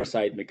an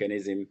oversight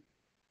mechanism,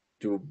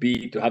 to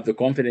have the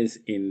confidence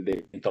in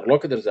the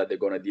interlocutors that they're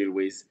going to deal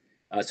with,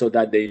 so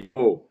that they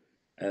know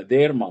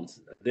their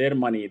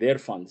money, their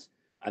funds,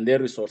 and their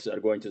resources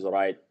are going to the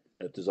right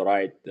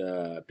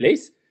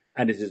place,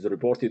 and it is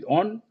reported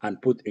on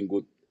and put in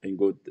good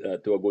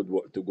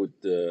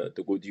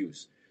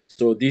use.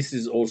 So this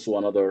is also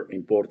another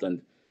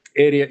important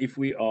area if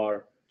we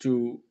are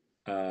to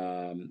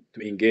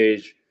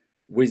engage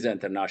with the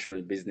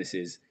international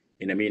businesses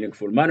in a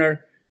meaningful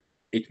manner.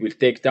 It will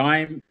take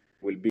time,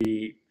 will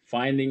be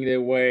finding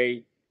their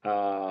way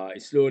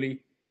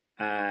slowly,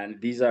 and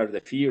these are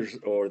the fears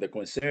or the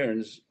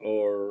concerns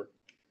or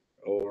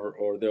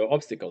the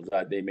obstacles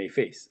that they may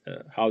face.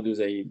 How do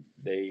they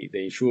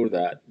ensure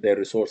that their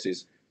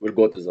resources will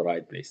go to the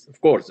right place?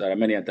 Of course, there are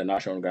many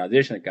international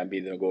organizations that can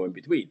be the go in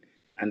between,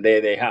 and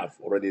they have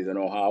already the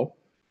know-how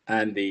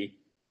and the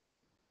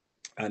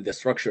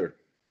structure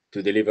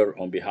to deliver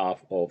on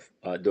behalf of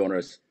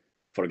donors.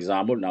 For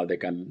example, now they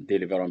can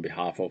deliver on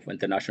behalf of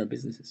international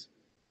businesses.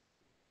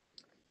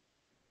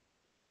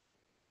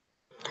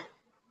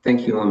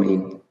 Thank you,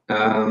 Amin.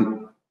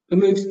 We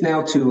move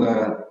now to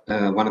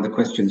one of the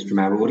questions from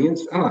our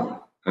audience.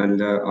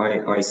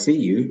 I see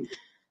you,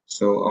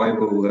 so I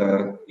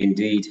will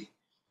indeed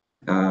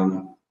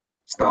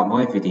start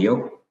my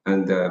video,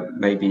 and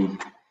maybe,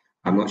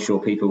 I'm not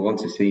sure people want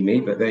to see me,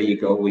 but there you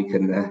go. We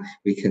can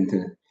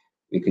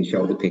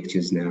show the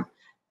pictures now.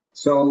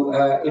 So,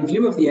 in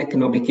view of the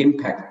economic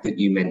impact that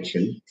you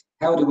mentioned,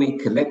 how do we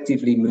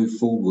collectively move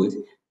forward,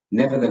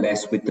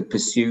 nevertheless, with the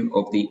pursuit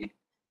of the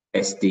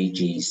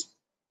SDGs?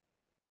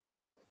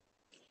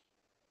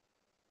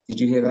 Did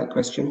you hear that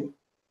question?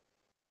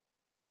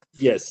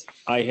 Yes,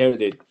 I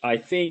heard it. I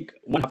think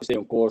one has to stay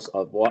on course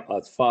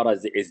as far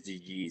as the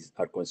SDGs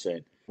are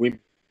concerned. We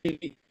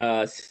sit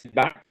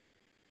back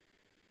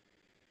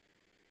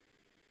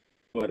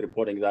when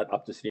reporting that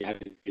up to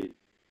 300 will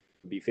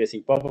be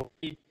facing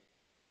poverty.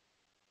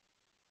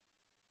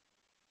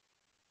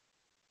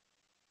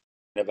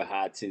 Never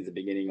had since the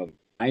beginning of the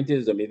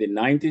 90s or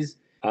mid-90s.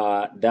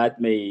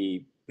 That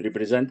may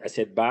represent a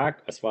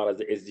setback as far as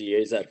the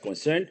SDGs are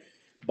concerned,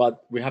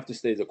 but we have to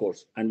stay the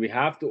course. And we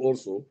have to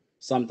also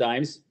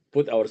sometimes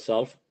put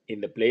ourselves in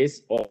the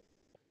place of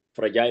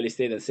fragile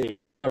state and say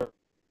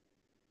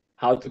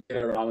how to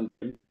get around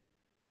them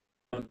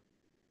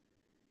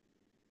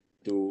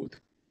to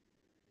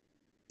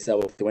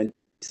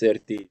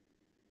 2030.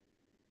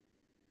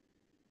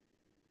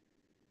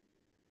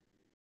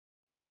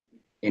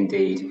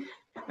 Indeed.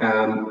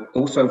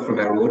 Also from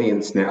our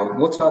audience now,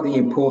 what are the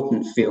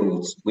important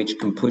fields which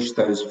can push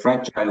those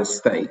fragile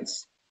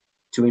states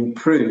to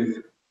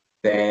improve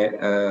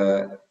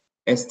their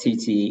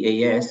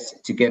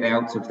STTES to get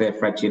out of their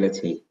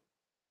fragility?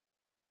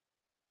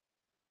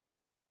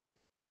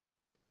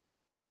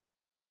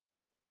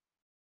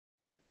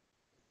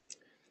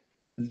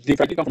 the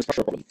frankly come from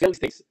structural problem. Failed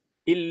states,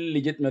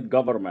 illegitimate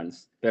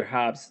governments,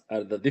 perhaps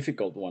are the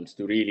difficult ones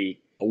to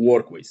really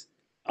work with.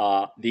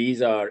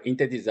 These are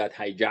entities that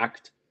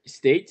hijacked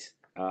states,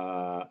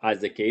 as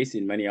the case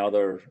in many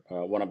other.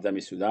 One of them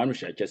is Sudan,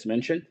 which I just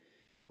mentioned.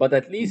 But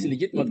at least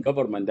legitimate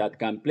government that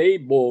can play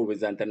ball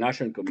with the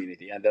international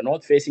community and they're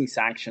not facing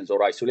sanctions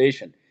or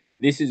isolation.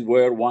 This is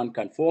where one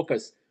can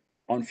focus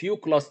on few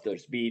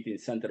clusters, be it in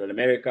Central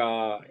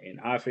America, in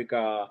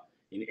Africa,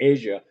 in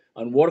Asia,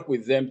 and work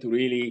with them to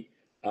really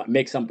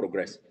make some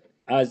progress.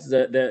 As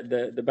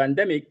the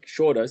pandemic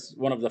showed us,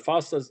 one of the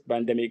fastest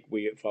pandemic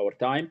of our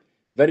time,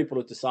 very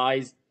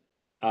politicized,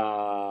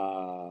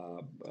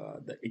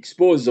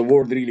 expose the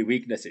world really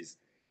weaknesses.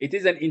 It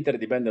is an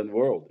interdependent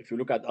world. If you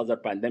look at other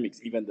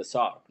pandemics, even the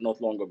SARS not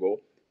long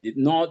ago did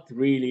not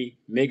really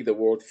make the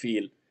world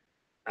feel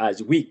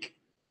as weak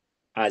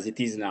as it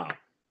is now,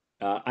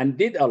 and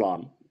did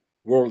alarm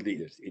world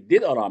leaders. It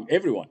did alarm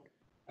everyone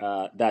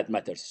that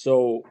matters.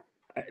 So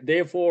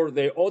therefore,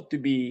 there ought to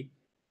be.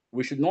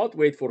 We should not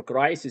wait for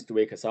crisis to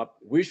wake us up.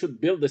 We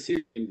should build a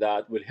system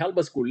that will help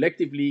us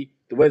collectively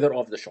to weather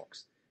off the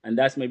shocks. And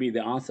that's maybe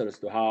the answer as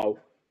to how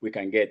we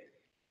can get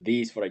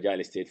these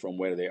fragile states from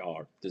where they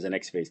are to the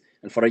next phase.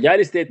 And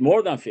fragile state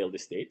more than failed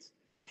states,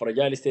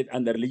 fragile state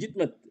under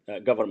legitimate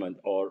government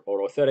or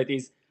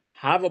authorities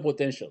have a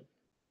potential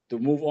to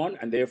move on,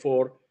 and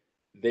therefore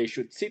they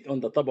should sit on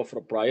the top of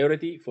a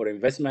priority for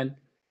investment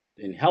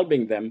in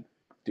helping them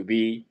to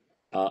be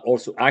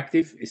also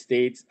active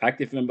states,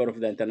 active member of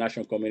the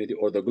international community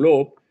or the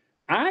globe,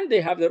 and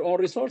they have their own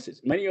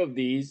resources. Many of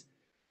these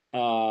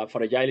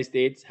fragile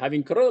states have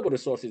incredible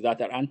resources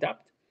that are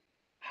untapped.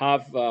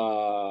 Have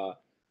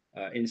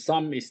in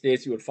some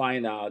states you will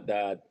find out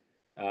that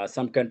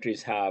some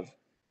countries have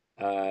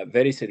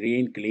very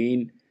serene,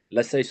 clean,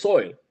 let's say,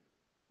 soil,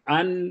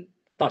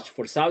 untouched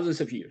for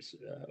thousands of years,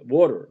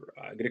 water,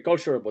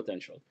 agricultural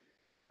potential,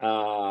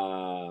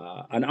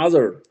 and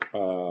other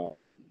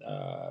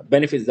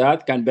benefits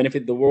that can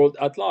benefit the world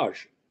at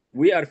large.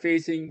 We are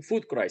facing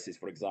food crisis,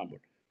 for example,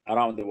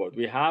 around the world.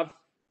 We have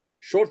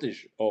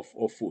shortage of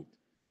food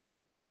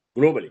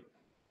globally,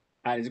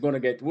 and it's going to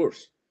get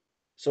worse.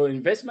 So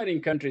investment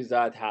in countries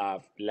that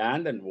have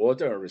land and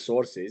water and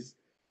resources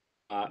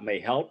may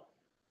help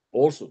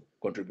also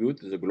contribute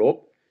to the globe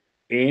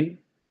in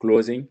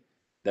closing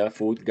the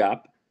food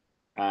gap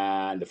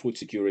and the food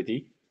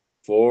security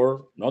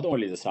for not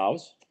only the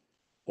South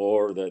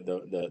or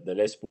the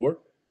less poor,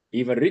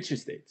 even rich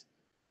states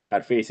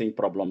are facing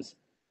problems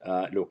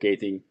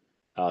locating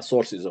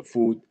sources of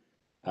food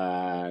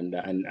and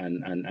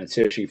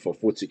searching for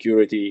food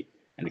security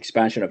and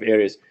expansion of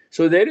areas.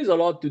 So there is a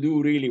lot to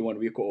do really when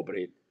we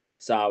cooperate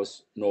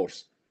South,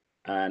 North,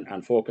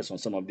 and focus on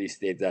some of these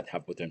states that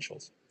have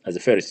potentials as a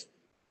first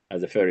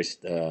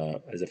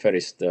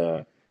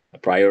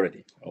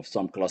priority of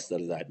some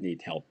clusters that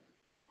need help.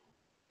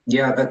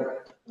 Yeah,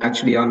 that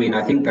actually, I mean,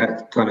 I think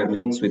that kind of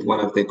links with one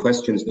of the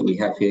questions that we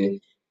have here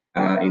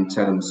in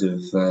terms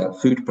of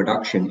food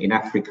production in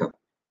Africa.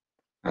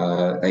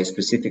 They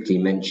specifically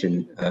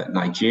mention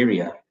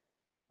Nigeria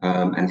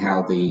and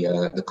how the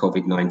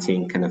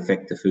COVID-19 can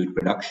affect the food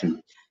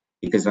production,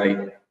 because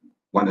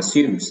one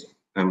assumes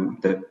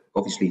that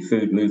obviously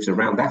food moves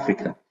around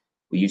Africa.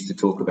 We used to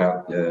talk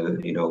about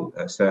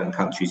certain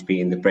countries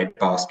being the bread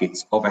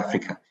baskets of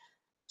Africa.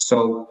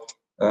 So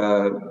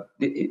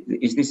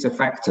is this a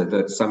factor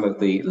that some of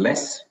the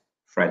less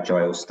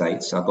fragile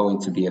states are going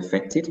to be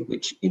affected,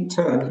 which in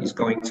turn is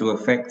going to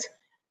affect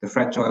the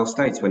fragile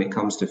states when it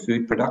comes to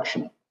food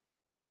production?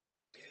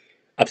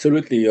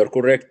 Absolutely, you're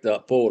correct,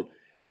 Paul.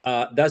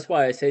 That's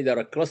why I say there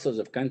are clusters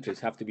of countries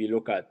have to be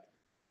looked at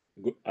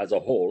as a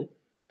whole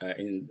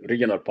in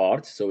regional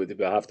parts. So we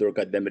have to look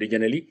at them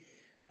regionally.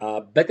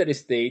 Better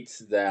states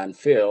than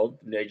failed.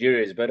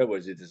 Nigeria is better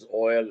because it is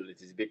oil,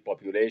 it is big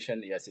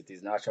population. Yes, it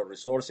is natural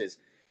resources,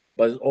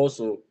 but it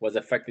also was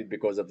affected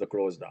because of the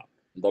close down,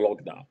 the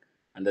lockdown,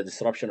 and the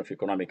disruption of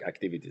economic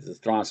activities, the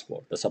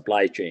transport, the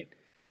supply chain.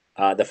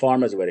 The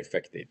farmers were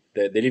affected.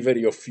 The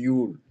delivery of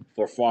fuel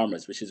for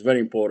farmers, which is very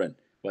important,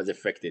 was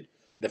affected.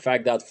 The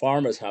fact that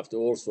farmers have to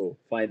also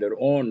find their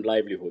own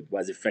livelihood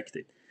was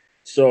affected.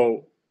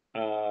 So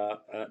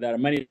there are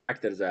many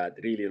factors that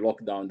really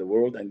locked down the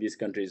world, and these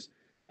countries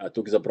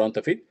took the brunt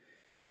of it.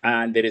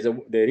 And there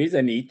is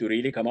a need to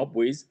really come up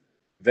with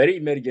very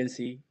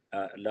emergency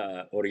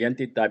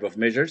oriented type of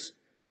measures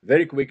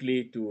very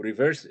quickly to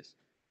reverse this.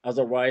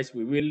 Otherwise,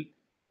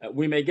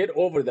 we may get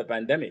over the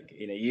pandemic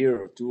in a year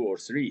or two or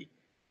three,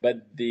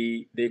 but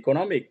the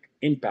economic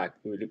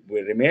impact will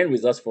remain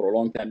with us for a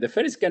long time. The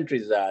first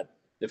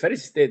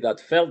state that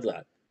felt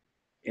that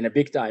in a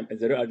big time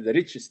are the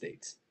rich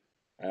states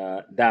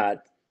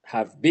that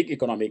have big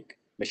economic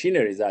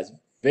machineries that's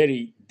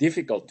very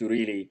difficult to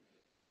really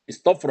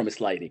stop from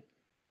sliding.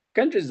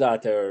 Countries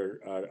that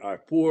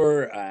are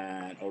poor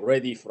and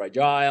already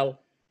fragile,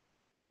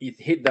 it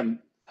hit them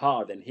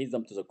hard and hits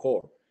them to the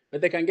core. But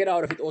they can get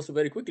out of it also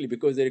very quickly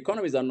because their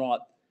economies are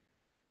not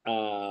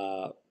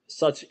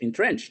such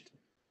entrenched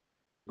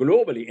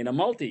globally in a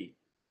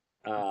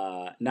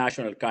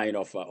national kind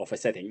of a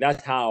setting.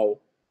 That's how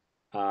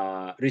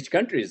rich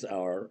countries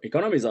or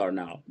economies are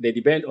now. They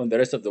depend on the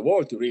rest of the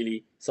world to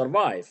really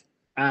survive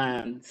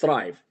and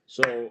thrive.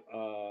 So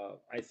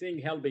I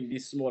think helping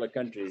these smaller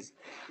countries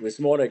with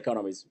smaller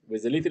economies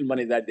with the little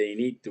money that they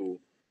need to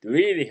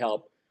really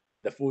help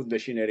the food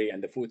machinery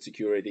and the food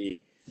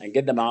security and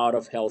get them out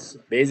of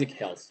basic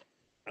health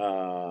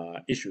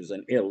issues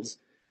and ills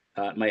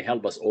might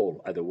help us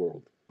all as a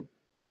world.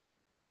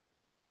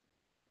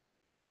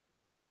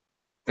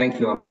 Thank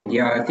you.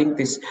 Yeah, I think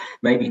this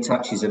maybe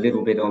touches a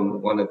little bit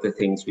on one of the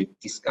things we've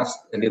discussed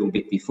a little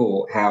bit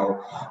before,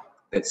 how,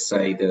 let's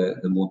say, the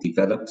more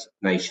developed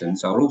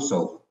nations are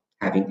also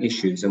having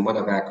issues. And one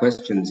of our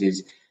questions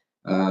is,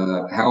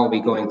 how are we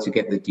going to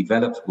get the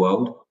developed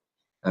world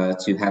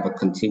to have a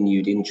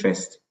continued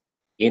interest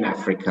in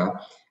Africa,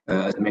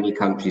 as many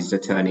countries are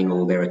turning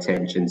all their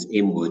attentions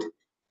inward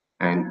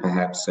and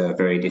perhaps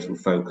very little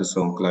focus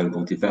on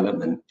global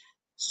development.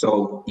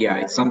 So yeah,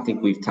 it's something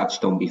we've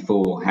touched on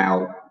before,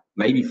 how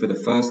maybe for the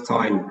first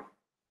time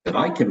that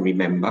I can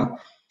remember,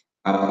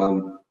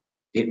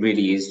 it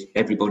really is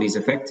everybody's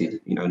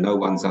affected, you know, no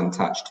one's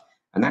untouched.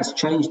 And that's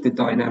changed the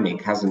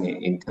dynamic, hasn't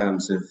it, in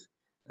terms of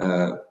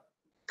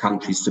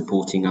countries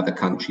supporting other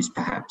countries,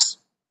 perhaps.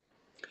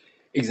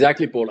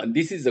 Exactly, Paul. And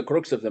this is the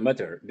crux of the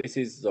matter. This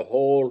is the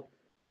whole,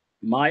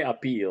 my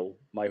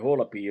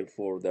whole appeal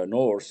for the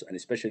North, and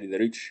especially the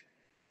rich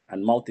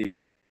and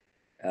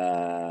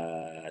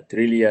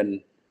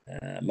multi-trillion,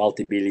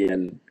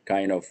 multi-billion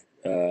kind of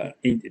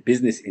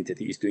business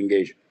entity is to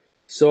engage.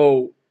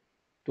 So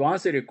to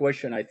answer your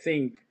question, I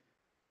think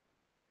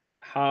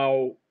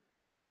how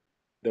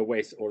the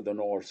West or the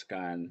North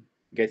can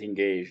get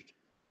engaged.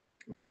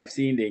 I've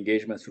seen the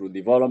engagement through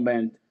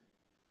development,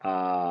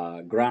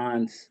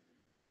 grants,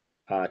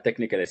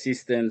 technical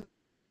assistance,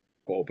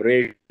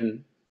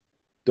 cooperation,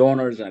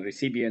 donors and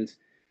recipients,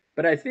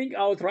 but I think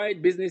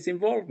outright business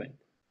involvement.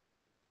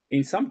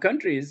 In some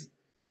countries,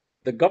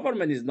 the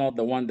government is not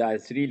the one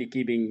that's really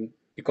keeping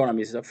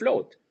economies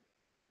afloat.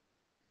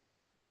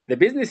 The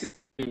business is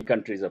keeping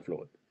countries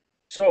afloat.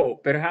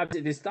 So perhaps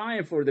it is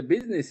time for the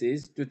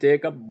businesses to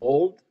take a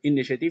bold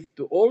initiative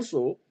to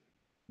also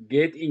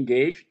get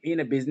engaged in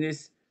a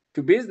business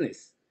to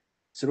business.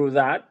 Through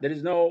that,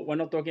 we're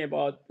not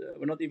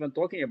even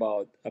talking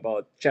about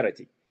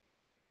charity.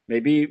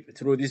 Maybe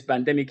through this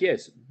pandemic,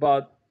 yes,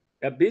 but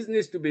a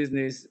business to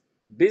business,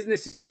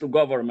 business to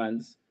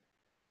governments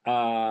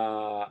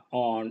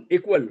on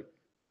equal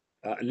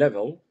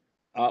level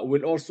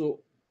will also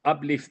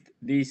uplift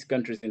these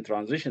countries in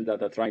transition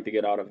that are trying to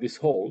get out of these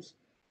holes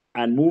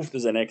and move to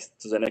the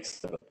next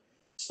level.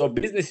 So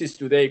businesses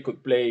today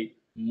could play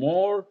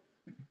more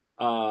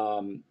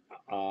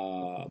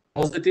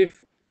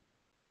positive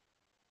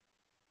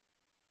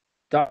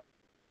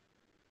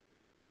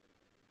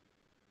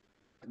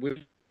with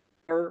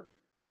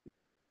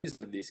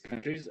these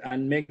countries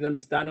and make them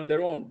stand on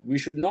their own. We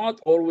should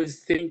not always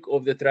think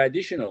of the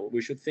traditional.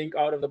 We should think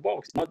out of the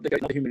box. Not the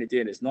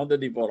humanitarian, it's not the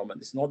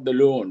development, it's not the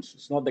loans,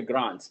 it's not the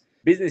grants.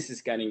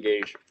 Businesses can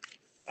engage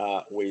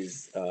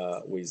with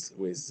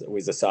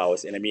the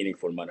South in a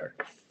meaningful manner.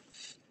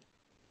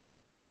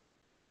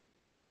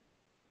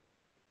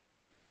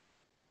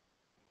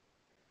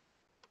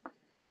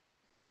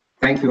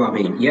 Thank you,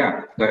 Amin.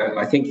 Yeah,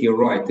 I think you're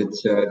right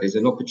that there's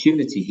an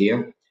opportunity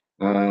here.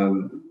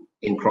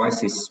 In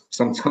crisis,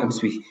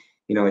 sometimes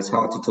it's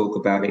hard to talk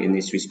about it in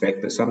this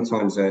respect, but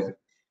sometimes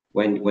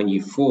when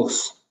you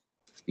force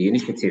the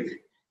initiative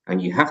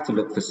and you have to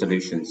look for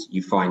solutions,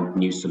 you find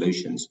new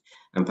solutions.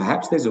 And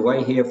perhaps there's a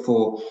way here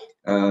for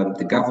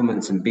the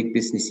governments and big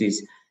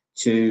businesses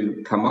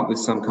to come up with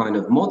some kind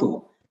of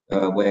model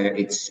where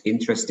it's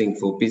interesting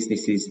for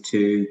businesses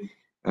to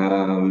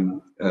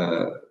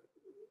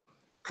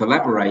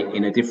collaborate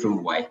in a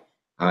different way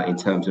in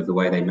terms of the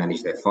way they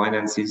manage their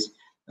finances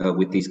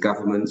with these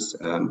governments.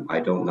 I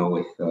don't know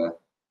if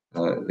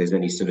there's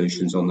any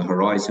solutions on the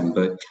horizon,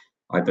 but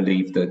I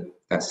believe that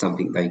that's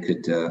something they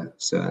could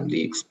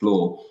certainly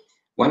explore.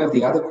 One of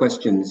the other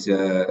questions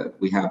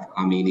we have,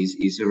 I mean,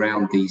 is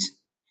around these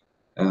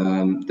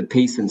the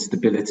peace and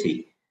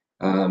stability.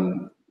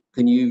 Can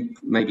you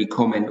maybe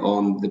comment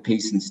on the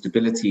peace and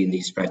stability in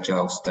these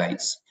fragile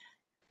states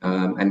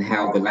and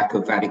how the lack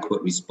of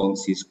adequate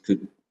responses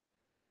could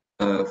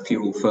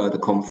fuel further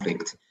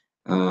conflict?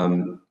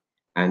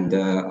 And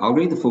I'll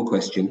read the full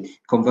question.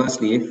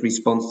 Conversely, if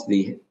response to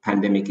the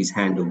pandemic is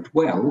handled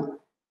well,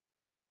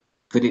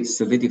 could it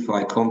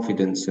solidify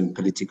confidence and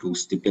political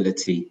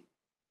stability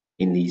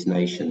in these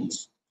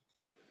nations?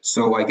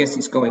 So I guess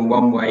it's going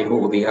one way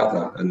or the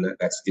other, and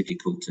that's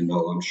difficult to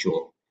know, I'm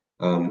sure.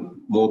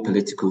 More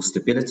political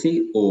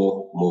stability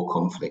or more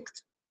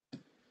conflict?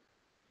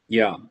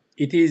 Yeah,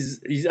 it is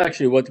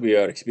actually what we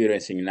are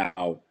experiencing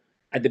now.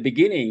 At the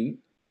beginning,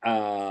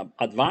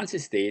 advanced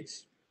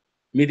states,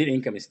 middle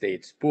income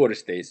states, poor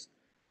states,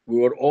 we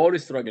were all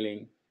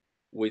struggling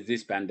with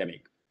this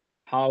pandemic.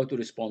 How to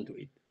respond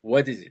to it?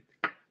 What is it?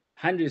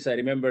 Hundreds, I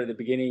remember the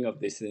beginning of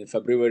this in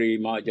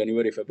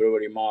January,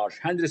 February, March,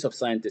 hundreds of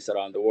scientists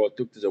around the world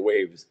took to the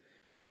waves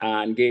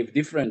and gave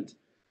different,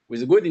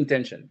 with a good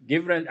intention,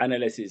 different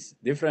analysis,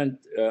 different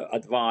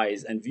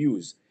advice and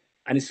views.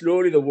 And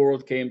slowly the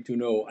world came to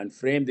know and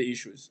frame the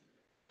issues,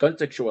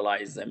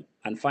 contextualize them,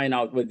 and find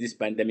out what this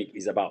pandemic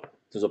is about,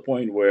 to the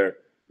point where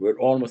we're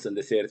almost in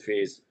the third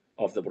phase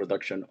of the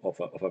production of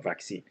a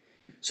vaccine.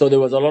 So there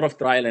was a lot of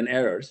trial and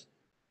errors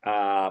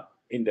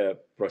in the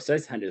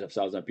process. Hundreds of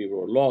thousands of people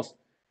were lost.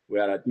 We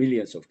are at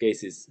millions of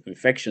cases,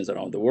 infections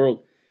around the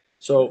world.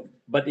 So,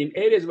 but in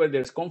areas where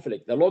there's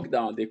conflict, the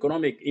lockdown, the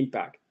economic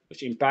impact,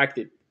 which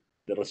impacted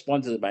the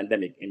response to the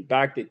pandemic,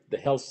 impacted the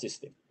health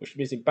system, which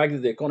means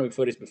impacted the economy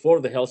first before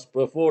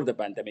the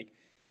pandemic.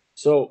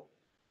 So,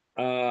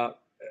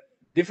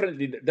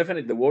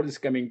 definitely the world is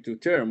coming to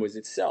term with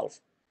itself.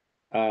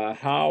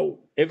 How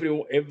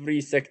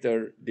every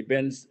sector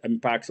depends,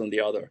 impacts on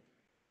the other,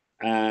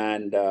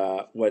 and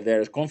where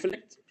there is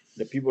conflict,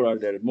 the people are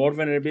there more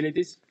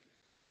vulnerabilities.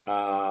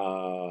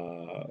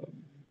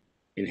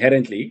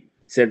 Inherently,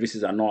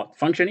 services are not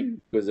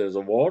functioning because there's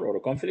a war or a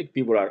conflict.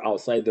 People are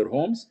outside their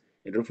homes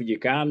in refugee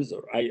camps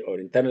or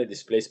internally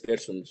displaced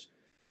persons.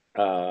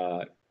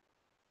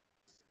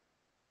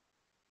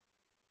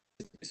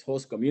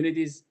 Host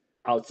communities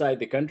outside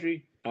the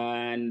country,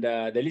 and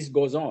the list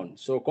goes on.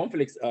 So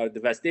conflicts are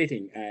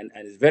devastating, and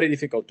it's very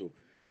difficult to.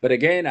 But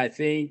again, I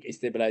think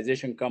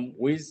stabilization comes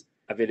with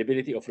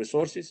availability of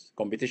resources,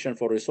 competition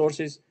for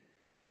resources,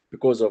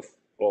 because of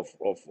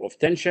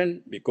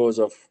tension, because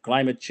of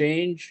climate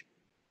change,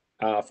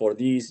 for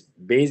these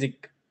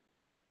basic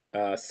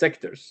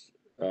sectors.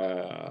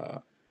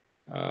 For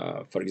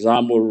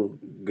example,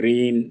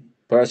 green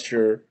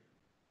pasture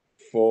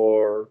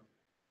for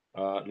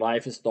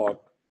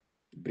livestock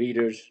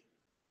breeders,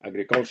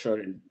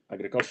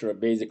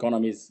 agricultural-based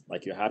economies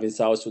like you have in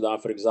South Sudan,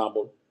 for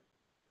example,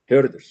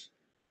 herders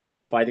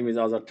fighting with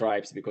other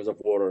tribes because of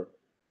water,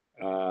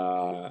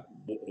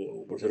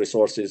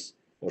 resources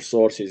or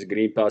sources,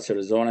 green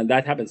pasture zone, and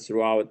that happens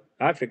throughout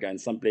Africa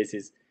and some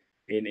places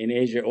in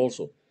Asia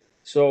also.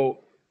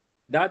 So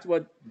that's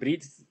what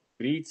breeds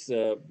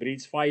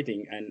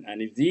fighting,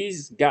 and if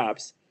these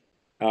gaps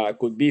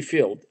could be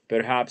filled,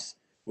 perhaps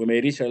we may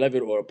reach a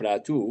level or a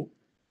plateau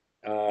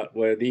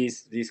where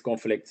these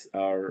conflicts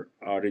are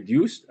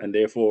reduced, and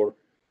therefore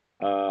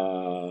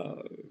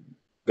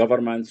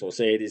governments,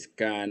 societies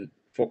can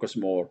focus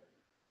more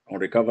on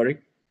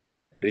recovery,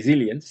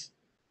 resilience,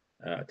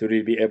 to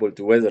really be able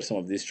to weather some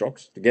of these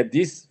shocks, to get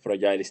these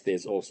fragile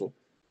states also.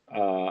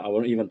 I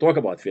won't even talk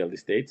about failed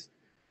states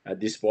at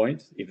this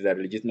point, if they're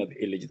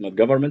illegitimate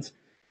governments.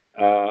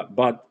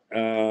 But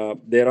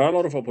there are a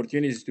lot of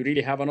opportunities to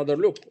really have another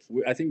look.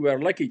 I think we are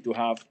lucky to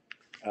have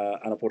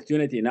an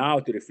opportunity now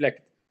to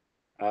reflect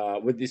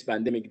what this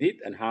pandemic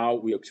did and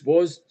how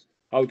exposed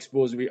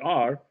we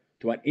are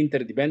to an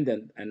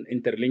interdependent and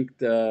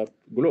interlinked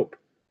globe.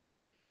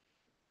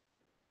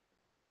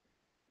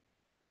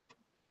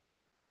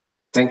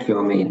 Thank you,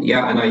 Amin.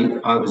 Yeah, and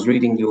I was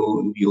reading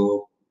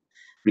your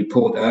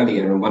report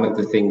earlier, and one of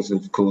the things,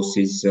 of course,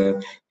 is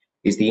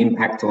the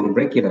impact on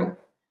regular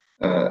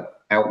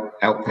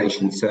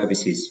outpatient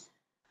services,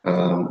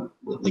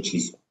 which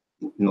is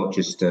not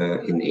just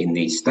in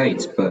these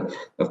states, but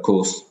of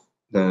course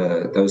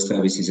those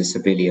services are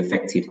severely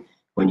affected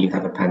when you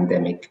have a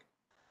pandemic.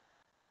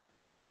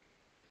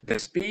 The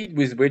speed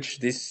with which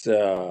this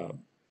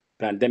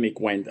pandemic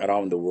went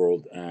around the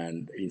world,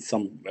 and in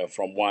some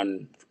from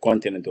one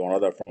continent to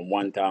another, from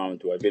one town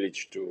to a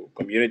village to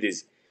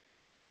communities,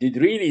 did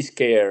really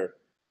scare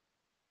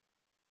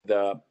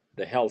the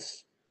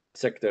health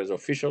sector's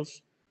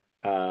officials,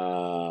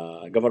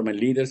 government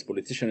leaders,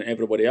 politicians, and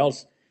everybody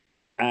else.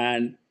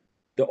 And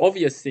the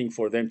obvious thing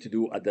for them to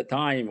do at the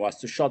time was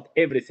to shut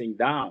everything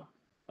down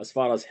as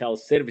far as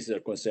health services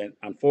are concerned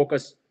and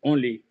focus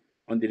only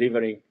on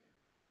delivering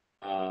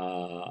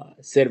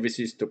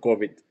services to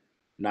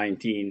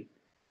COVID-19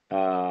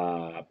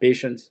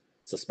 patients,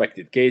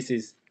 suspected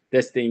cases,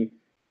 testing,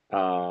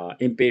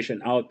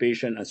 inpatient,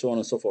 outpatient, and so on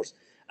and so forth.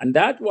 And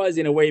that was,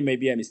 in a way,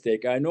 maybe a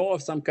mistake. I know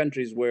of some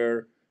countries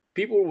where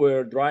people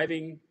were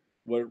going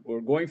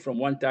from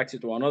one taxi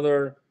to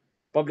another,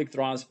 public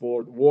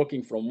transport,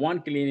 walking from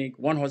one clinic,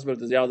 one hospital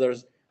to the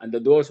others, and the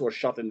doors were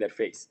shut in their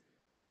face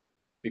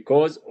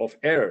because of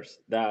errors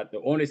that the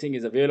only thing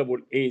is available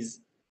is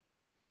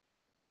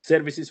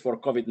services for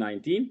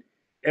COVID-19,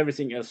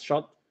 everything else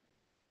shut,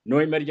 no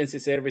emergency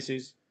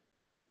services,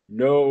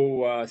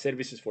 no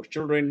services for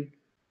children.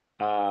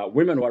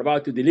 Women were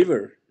about to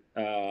deliver.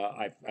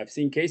 I've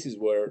seen cases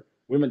where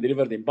women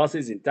delivered in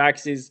buses, in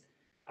taxis,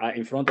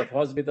 in front of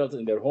hospitals,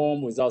 in their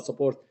home without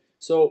support.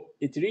 So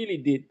it really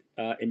did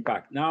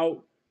impact.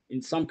 Now,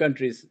 in some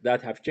countries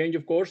that have changed,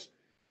 of course,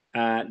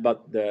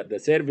 but the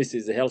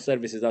services, the health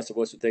services are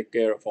supposed to take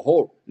care of a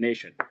whole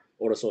nation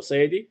or a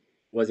society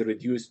was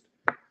reduced.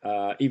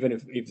 Even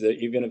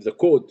if the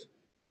code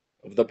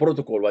of the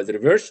protocol was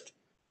reversed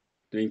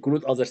to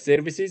include other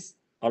services,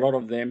 a lot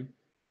of them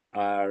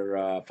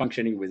are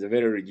functioning with a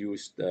very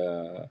reduced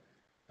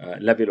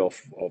level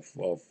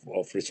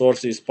of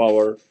resources,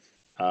 power,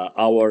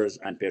 hours,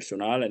 and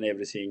personnel, and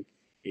everything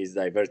is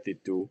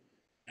diverted to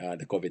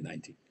the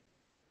COVID-19.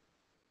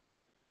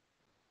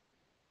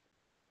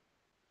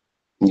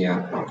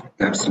 Yeah,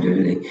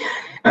 absolutely.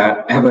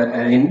 I have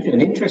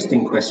an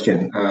interesting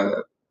question,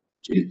 a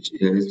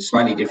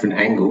slightly different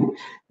angle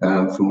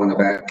from one of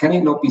our. Can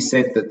it not be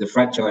said that the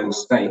fragile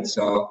states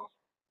are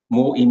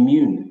more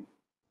immune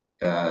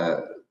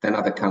than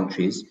other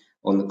countries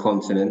on the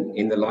continent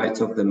in the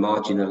light of the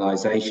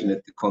marginalization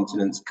of the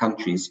continent's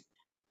countries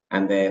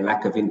and their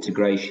lack of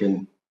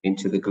integration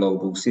into the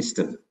global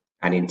system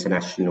and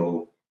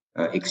international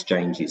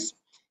exchanges?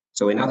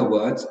 So in other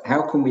words,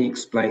 how can we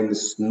explain the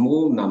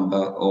small number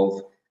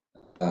of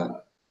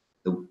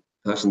the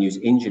person who's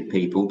injured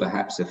people,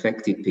 perhaps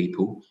affected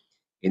people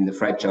in the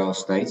fragile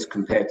states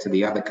compared to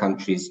the other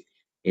countries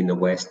in the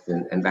West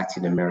and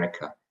Latin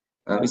America?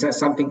 Is that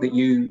something that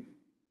you're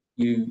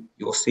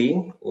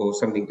seeing, or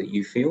something that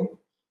you feel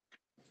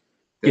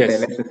that Yes.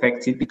 they're less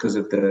affected because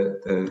of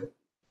the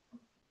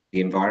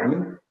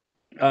environment?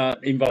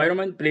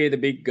 Environment played a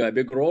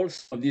big role.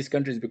 Some of these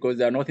countries, because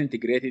they are not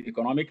integrated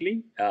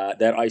economically,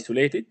 they're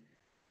isolated.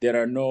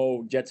 There are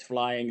no jets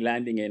flying,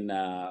 landing in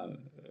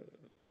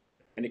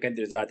many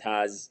countries that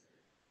has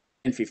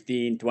 10,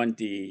 15,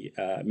 20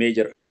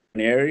 major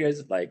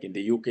areas, like in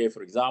the UK,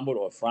 for example,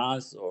 or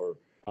France, or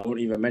I won't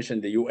even mention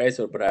the US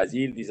or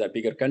Brazil. These are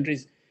bigger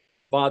countries,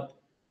 but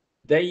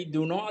they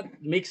do not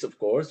mix, of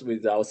course,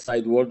 with the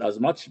outside world as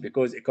much,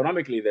 because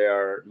economically they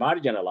are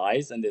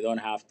marginalized and they don't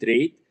have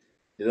trade,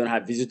 they don't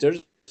have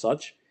visitors,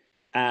 such.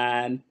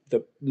 And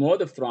the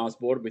mode of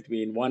transport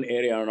between one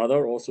area and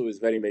another also is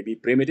very maybe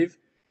primitive,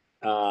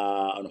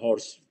 on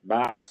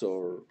horsebacks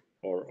or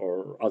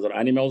other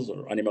animals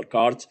or animal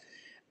carts.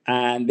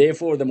 And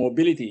therefore the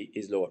mobility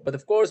is lower. But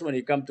of course, when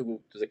you come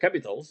to the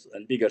capitals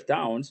and bigger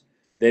towns,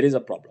 there is a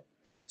problem.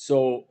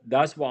 So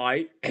that's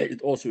why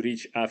it also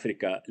reached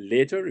Africa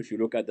later. If you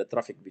look at the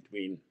traffic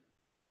between,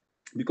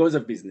 because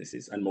of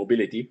businesses and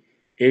mobility,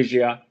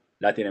 Asia,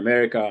 Latin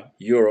America,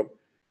 Europe,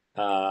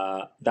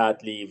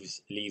 that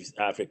leaves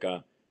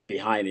Africa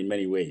behind in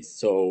many ways.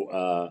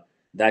 So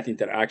that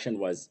interaction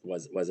was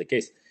a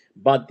case.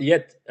 But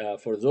yet,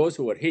 for those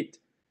who were hit,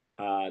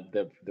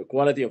 the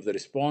quality of the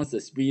response,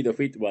 the speed of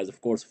it was, of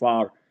course,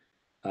 far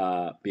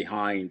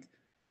behind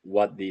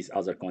what these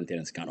other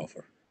continents can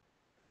offer.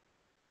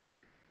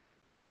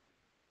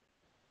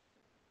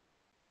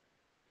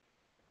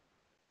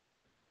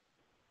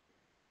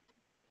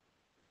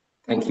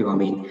 Thank you,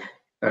 Amin.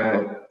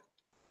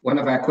 One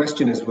of our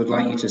questioners would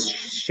like you to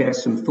share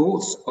some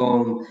thoughts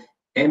on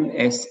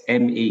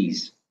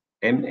MSMEs,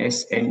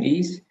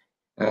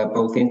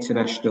 both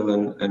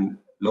international and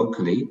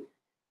locally,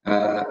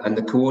 and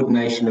the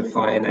coordination of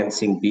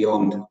financing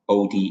beyond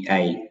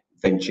ODA,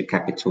 venture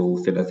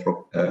capital,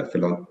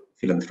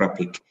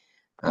 philanthropic,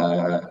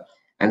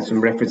 and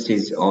some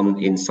references on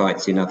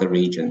insights in other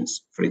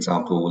regions, for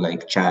example,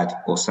 like Chad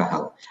or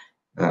Sahel.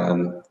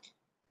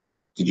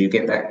 Did you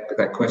get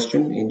that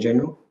question in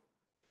general?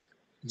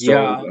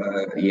 Yeah.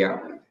 So, yeah.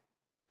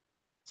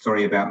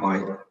 Sorry about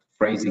my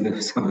phrasing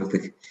of some of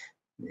the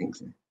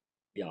things.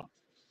 Yeah.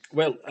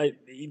 Well,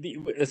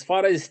 as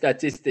far as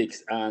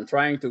statistics and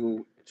trying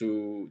to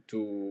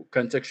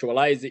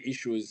contextualize the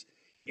issues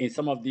in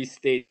some of these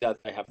states that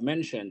I have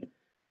mentioned,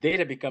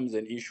 data becomes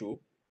an issue.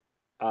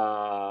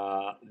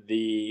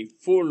 The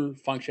full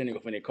functioning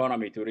of an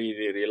economy to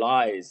really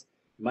realize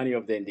many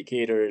of the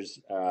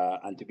indicators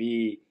and to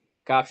be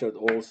captured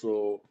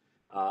also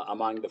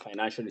among the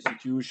financial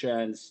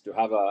institutions, to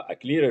have a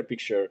clearer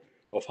picture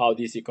of how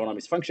these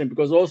economies function,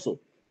 because also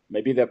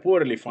maybe they're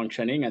poorly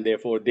functioning and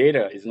therefore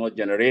data is not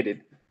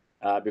generated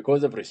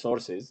because of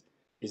resources.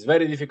 It's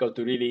very difficult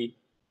to really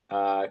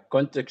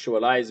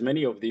contextualize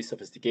many of these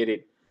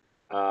sophisticated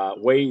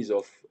ways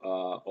of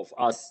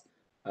us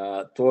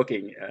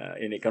talking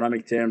in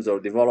economic terms or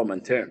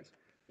development terms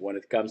when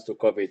it comes to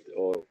COVID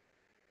or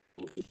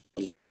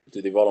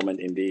to development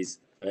in these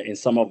in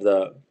some of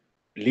the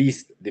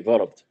least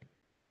developed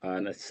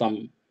and in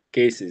some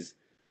cases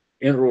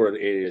in rural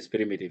areas,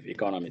 primitive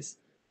economies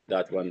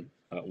that one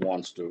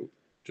wants to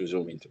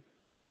zoom into.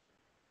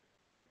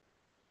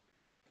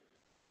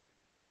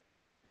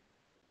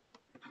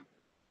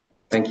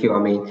 Thank you,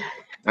 Amin.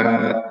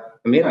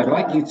 Amin, I'd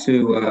like you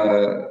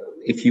to,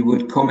 if you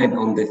would, comment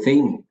on the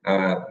theme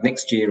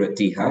next year at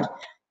DIHAD,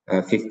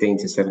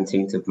 15th to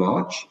 17th of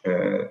March,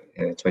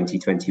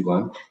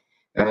 2021.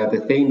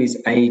 The theme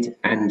is Aid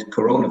and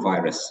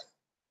Coronavirus,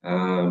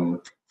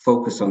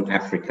 focus on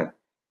Africa.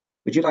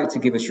 Would you like to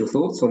give us your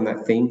thoughts on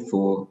that theme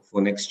for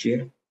next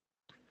year?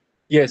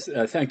 Yes,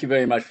 thank you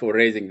very much for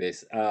raising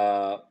this.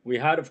 We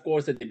had, of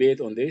course, a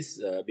debate on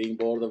this, being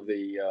board of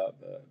the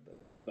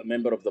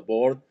member of the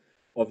board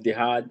of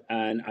DIHAD,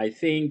 and I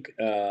think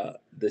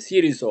the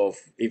series of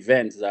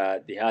events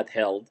that DIHAD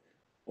held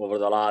over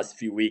the last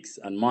few weeks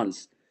and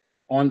months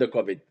on the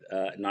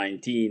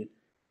COVID-19,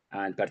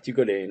 and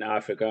particularly in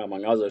Africa,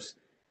 among others,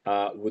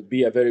 would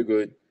be a very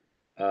good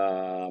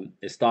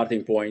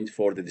starting point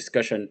for the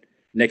discussion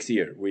next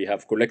year. We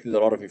have collected a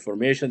lot of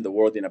information, the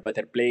world in a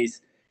better place,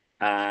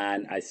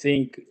 and I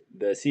think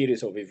the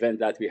series of events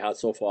that we had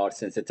so far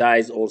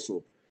sensitized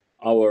also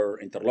our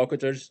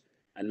interlocutors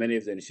and many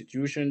of the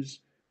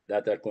institutions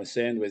that are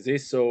concerned with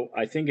this. So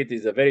I think it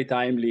is a very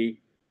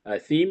timely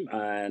theme,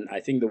 and I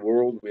think the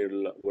world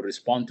will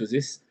respond to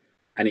this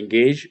and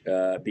engage,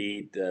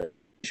 be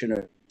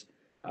it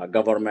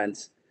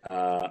governments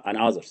and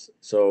others.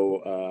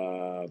 So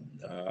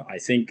I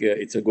think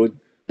it's a good,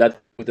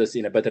 that put us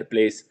in a better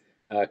place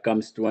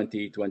comes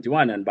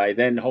 2021, and by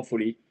then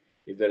hopefully,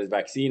 if there is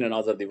vaccine and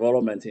other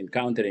developments in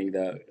countering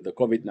the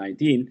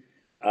COVID-19,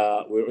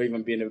 we're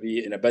even going to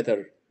be in a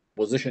better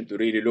position to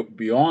really look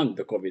beyond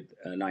the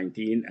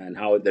COVID-19 and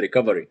how the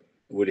recovery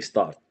will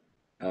start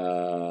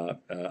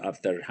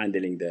after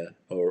handling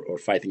or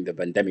fighting the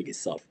pandemic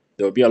itself.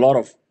 There will be a lot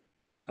of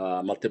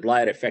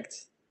multiplier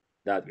effects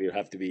that we'll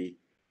have to be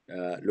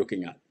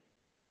looking at.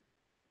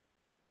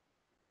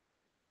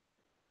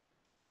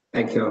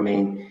 Thank you,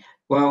 Amin.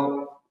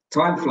 Well,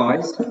 time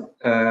flies,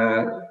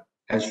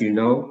 as you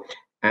know,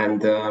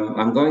 and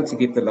I'm going to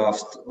give the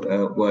last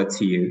word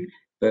to you,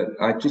 but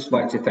I'd just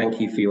like to thank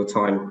you for your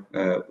time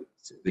that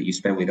you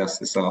spent with us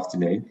this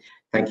afternoon.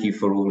 Thank you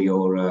for all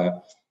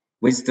your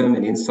wisdom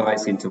and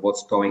insights into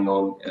what's going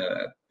on,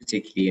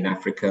 particularly in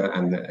Africa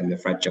and the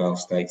fragile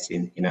states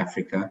in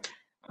Africa.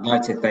 I'd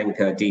like to thank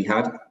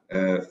DIHAD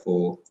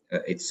for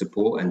its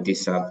support, and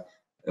DISAB,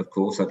 of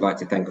course. I'd like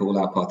to thank all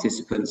our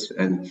participants.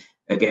 And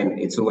again,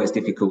 it's always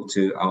difficult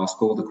to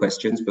ask all the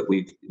questions, but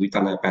we've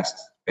done our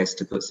best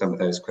to put some of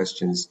those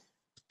questions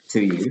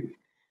to you.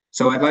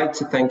 So I'd like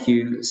to thank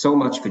you so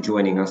much for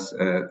joining us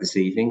this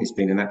evening. It's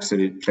been an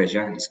absolute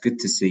pleasure. It's good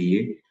to see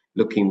you,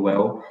 looking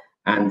well.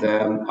 And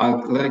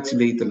I'd like to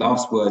leave the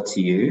last word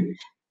to you.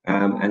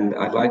 And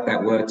I'd like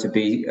that word to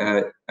be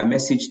a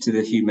message to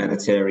the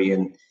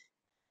humanitarian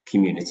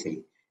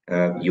community,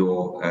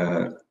 your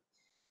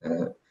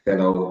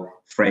fellow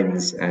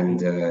friends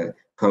and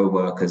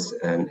co-workers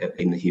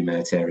in the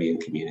humanitarian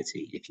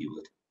community, if you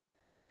would.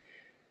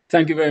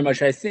 Thank you very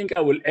much. I think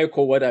I will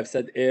echo what I've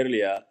said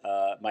earlier.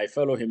 My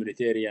fellow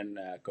humanitarian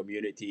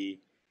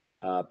community,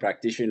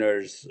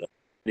 practitioners,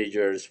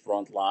 managers,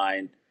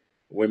 frontline,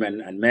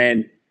 women and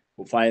men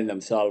who find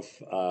themselves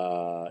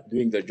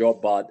doing the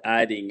job, but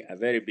adding a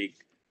very big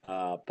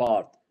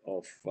part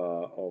of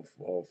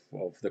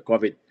the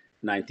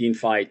COVID-19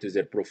 fight to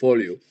their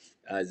portfolio,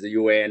 as the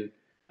UN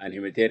and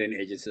humanitarian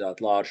agencies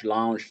at large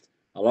launched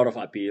a lot of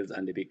appeals,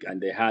 and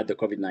they had the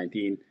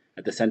COVID-19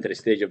 at the center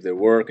stage of their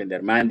work and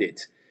their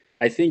mandates.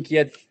 I think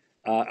yet,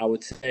 I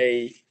would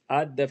say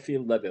at the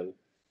field level,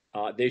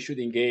 they should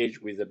engage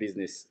with the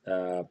business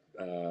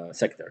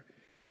sector.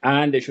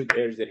 And they should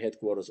urge their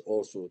headquarters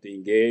also to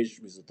engage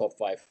with the top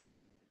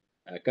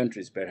 5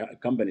 companies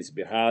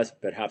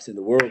perhaps in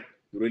the world,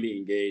 to really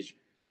engage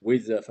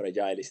with the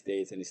fragile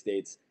states and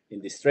states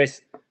in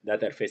distress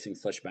that are facing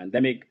such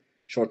pandemic,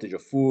 shortage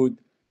of food,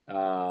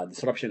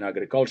 disruption in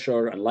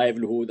agriculture and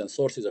livelihood and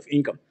sources of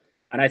income.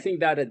 And I think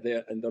that in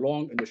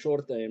the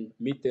short term,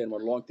 mid-term, or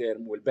long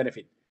term will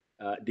benefit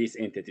these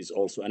entities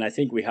also. And I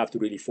think we have to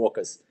really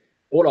focus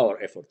all our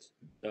efforts,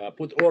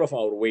 put all of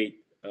our weight,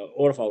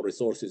 all of our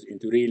resources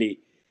into really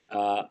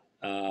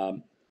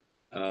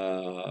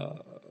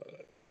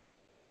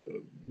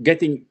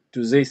getting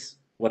to this,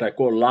 what I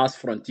call last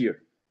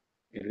frontier,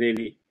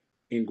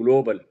 in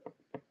global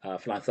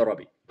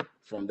philanthropy,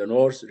 from the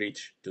north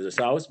reach to the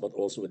south, but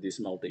also with this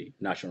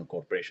multinational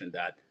corporation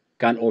that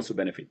can also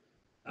benefit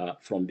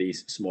from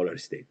these smaller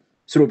states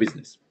through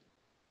business.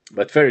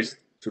 But first,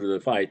 through the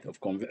fight of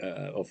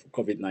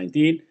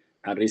COVID-19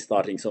 and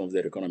restarting some of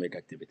their economic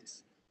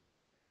activities.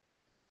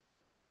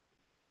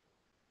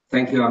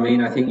 Thank you,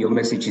 Amin. I think your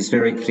message is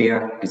very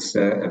clear. It's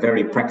a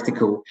very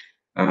practical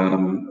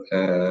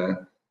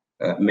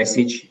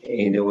message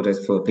in order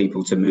for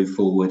people to move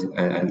forward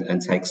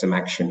and take some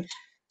action.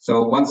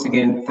 So once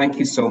again, thank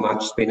you so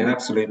much. It's been an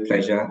absolute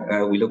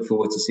pleasure. We look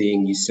forward to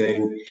seeing you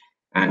soon.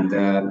 And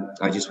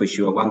I just wish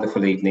you a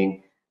wonderful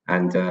evening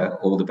and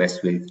all the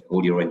best with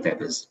all your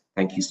endeavors.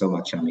 Thank you so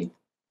much, Amin.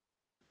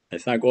 I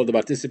thank all the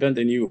participants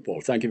and you,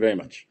 Paul. Thank you very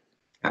much.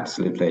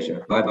 Absolute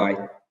pleasure.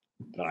 Bye-bye.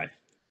 Bye.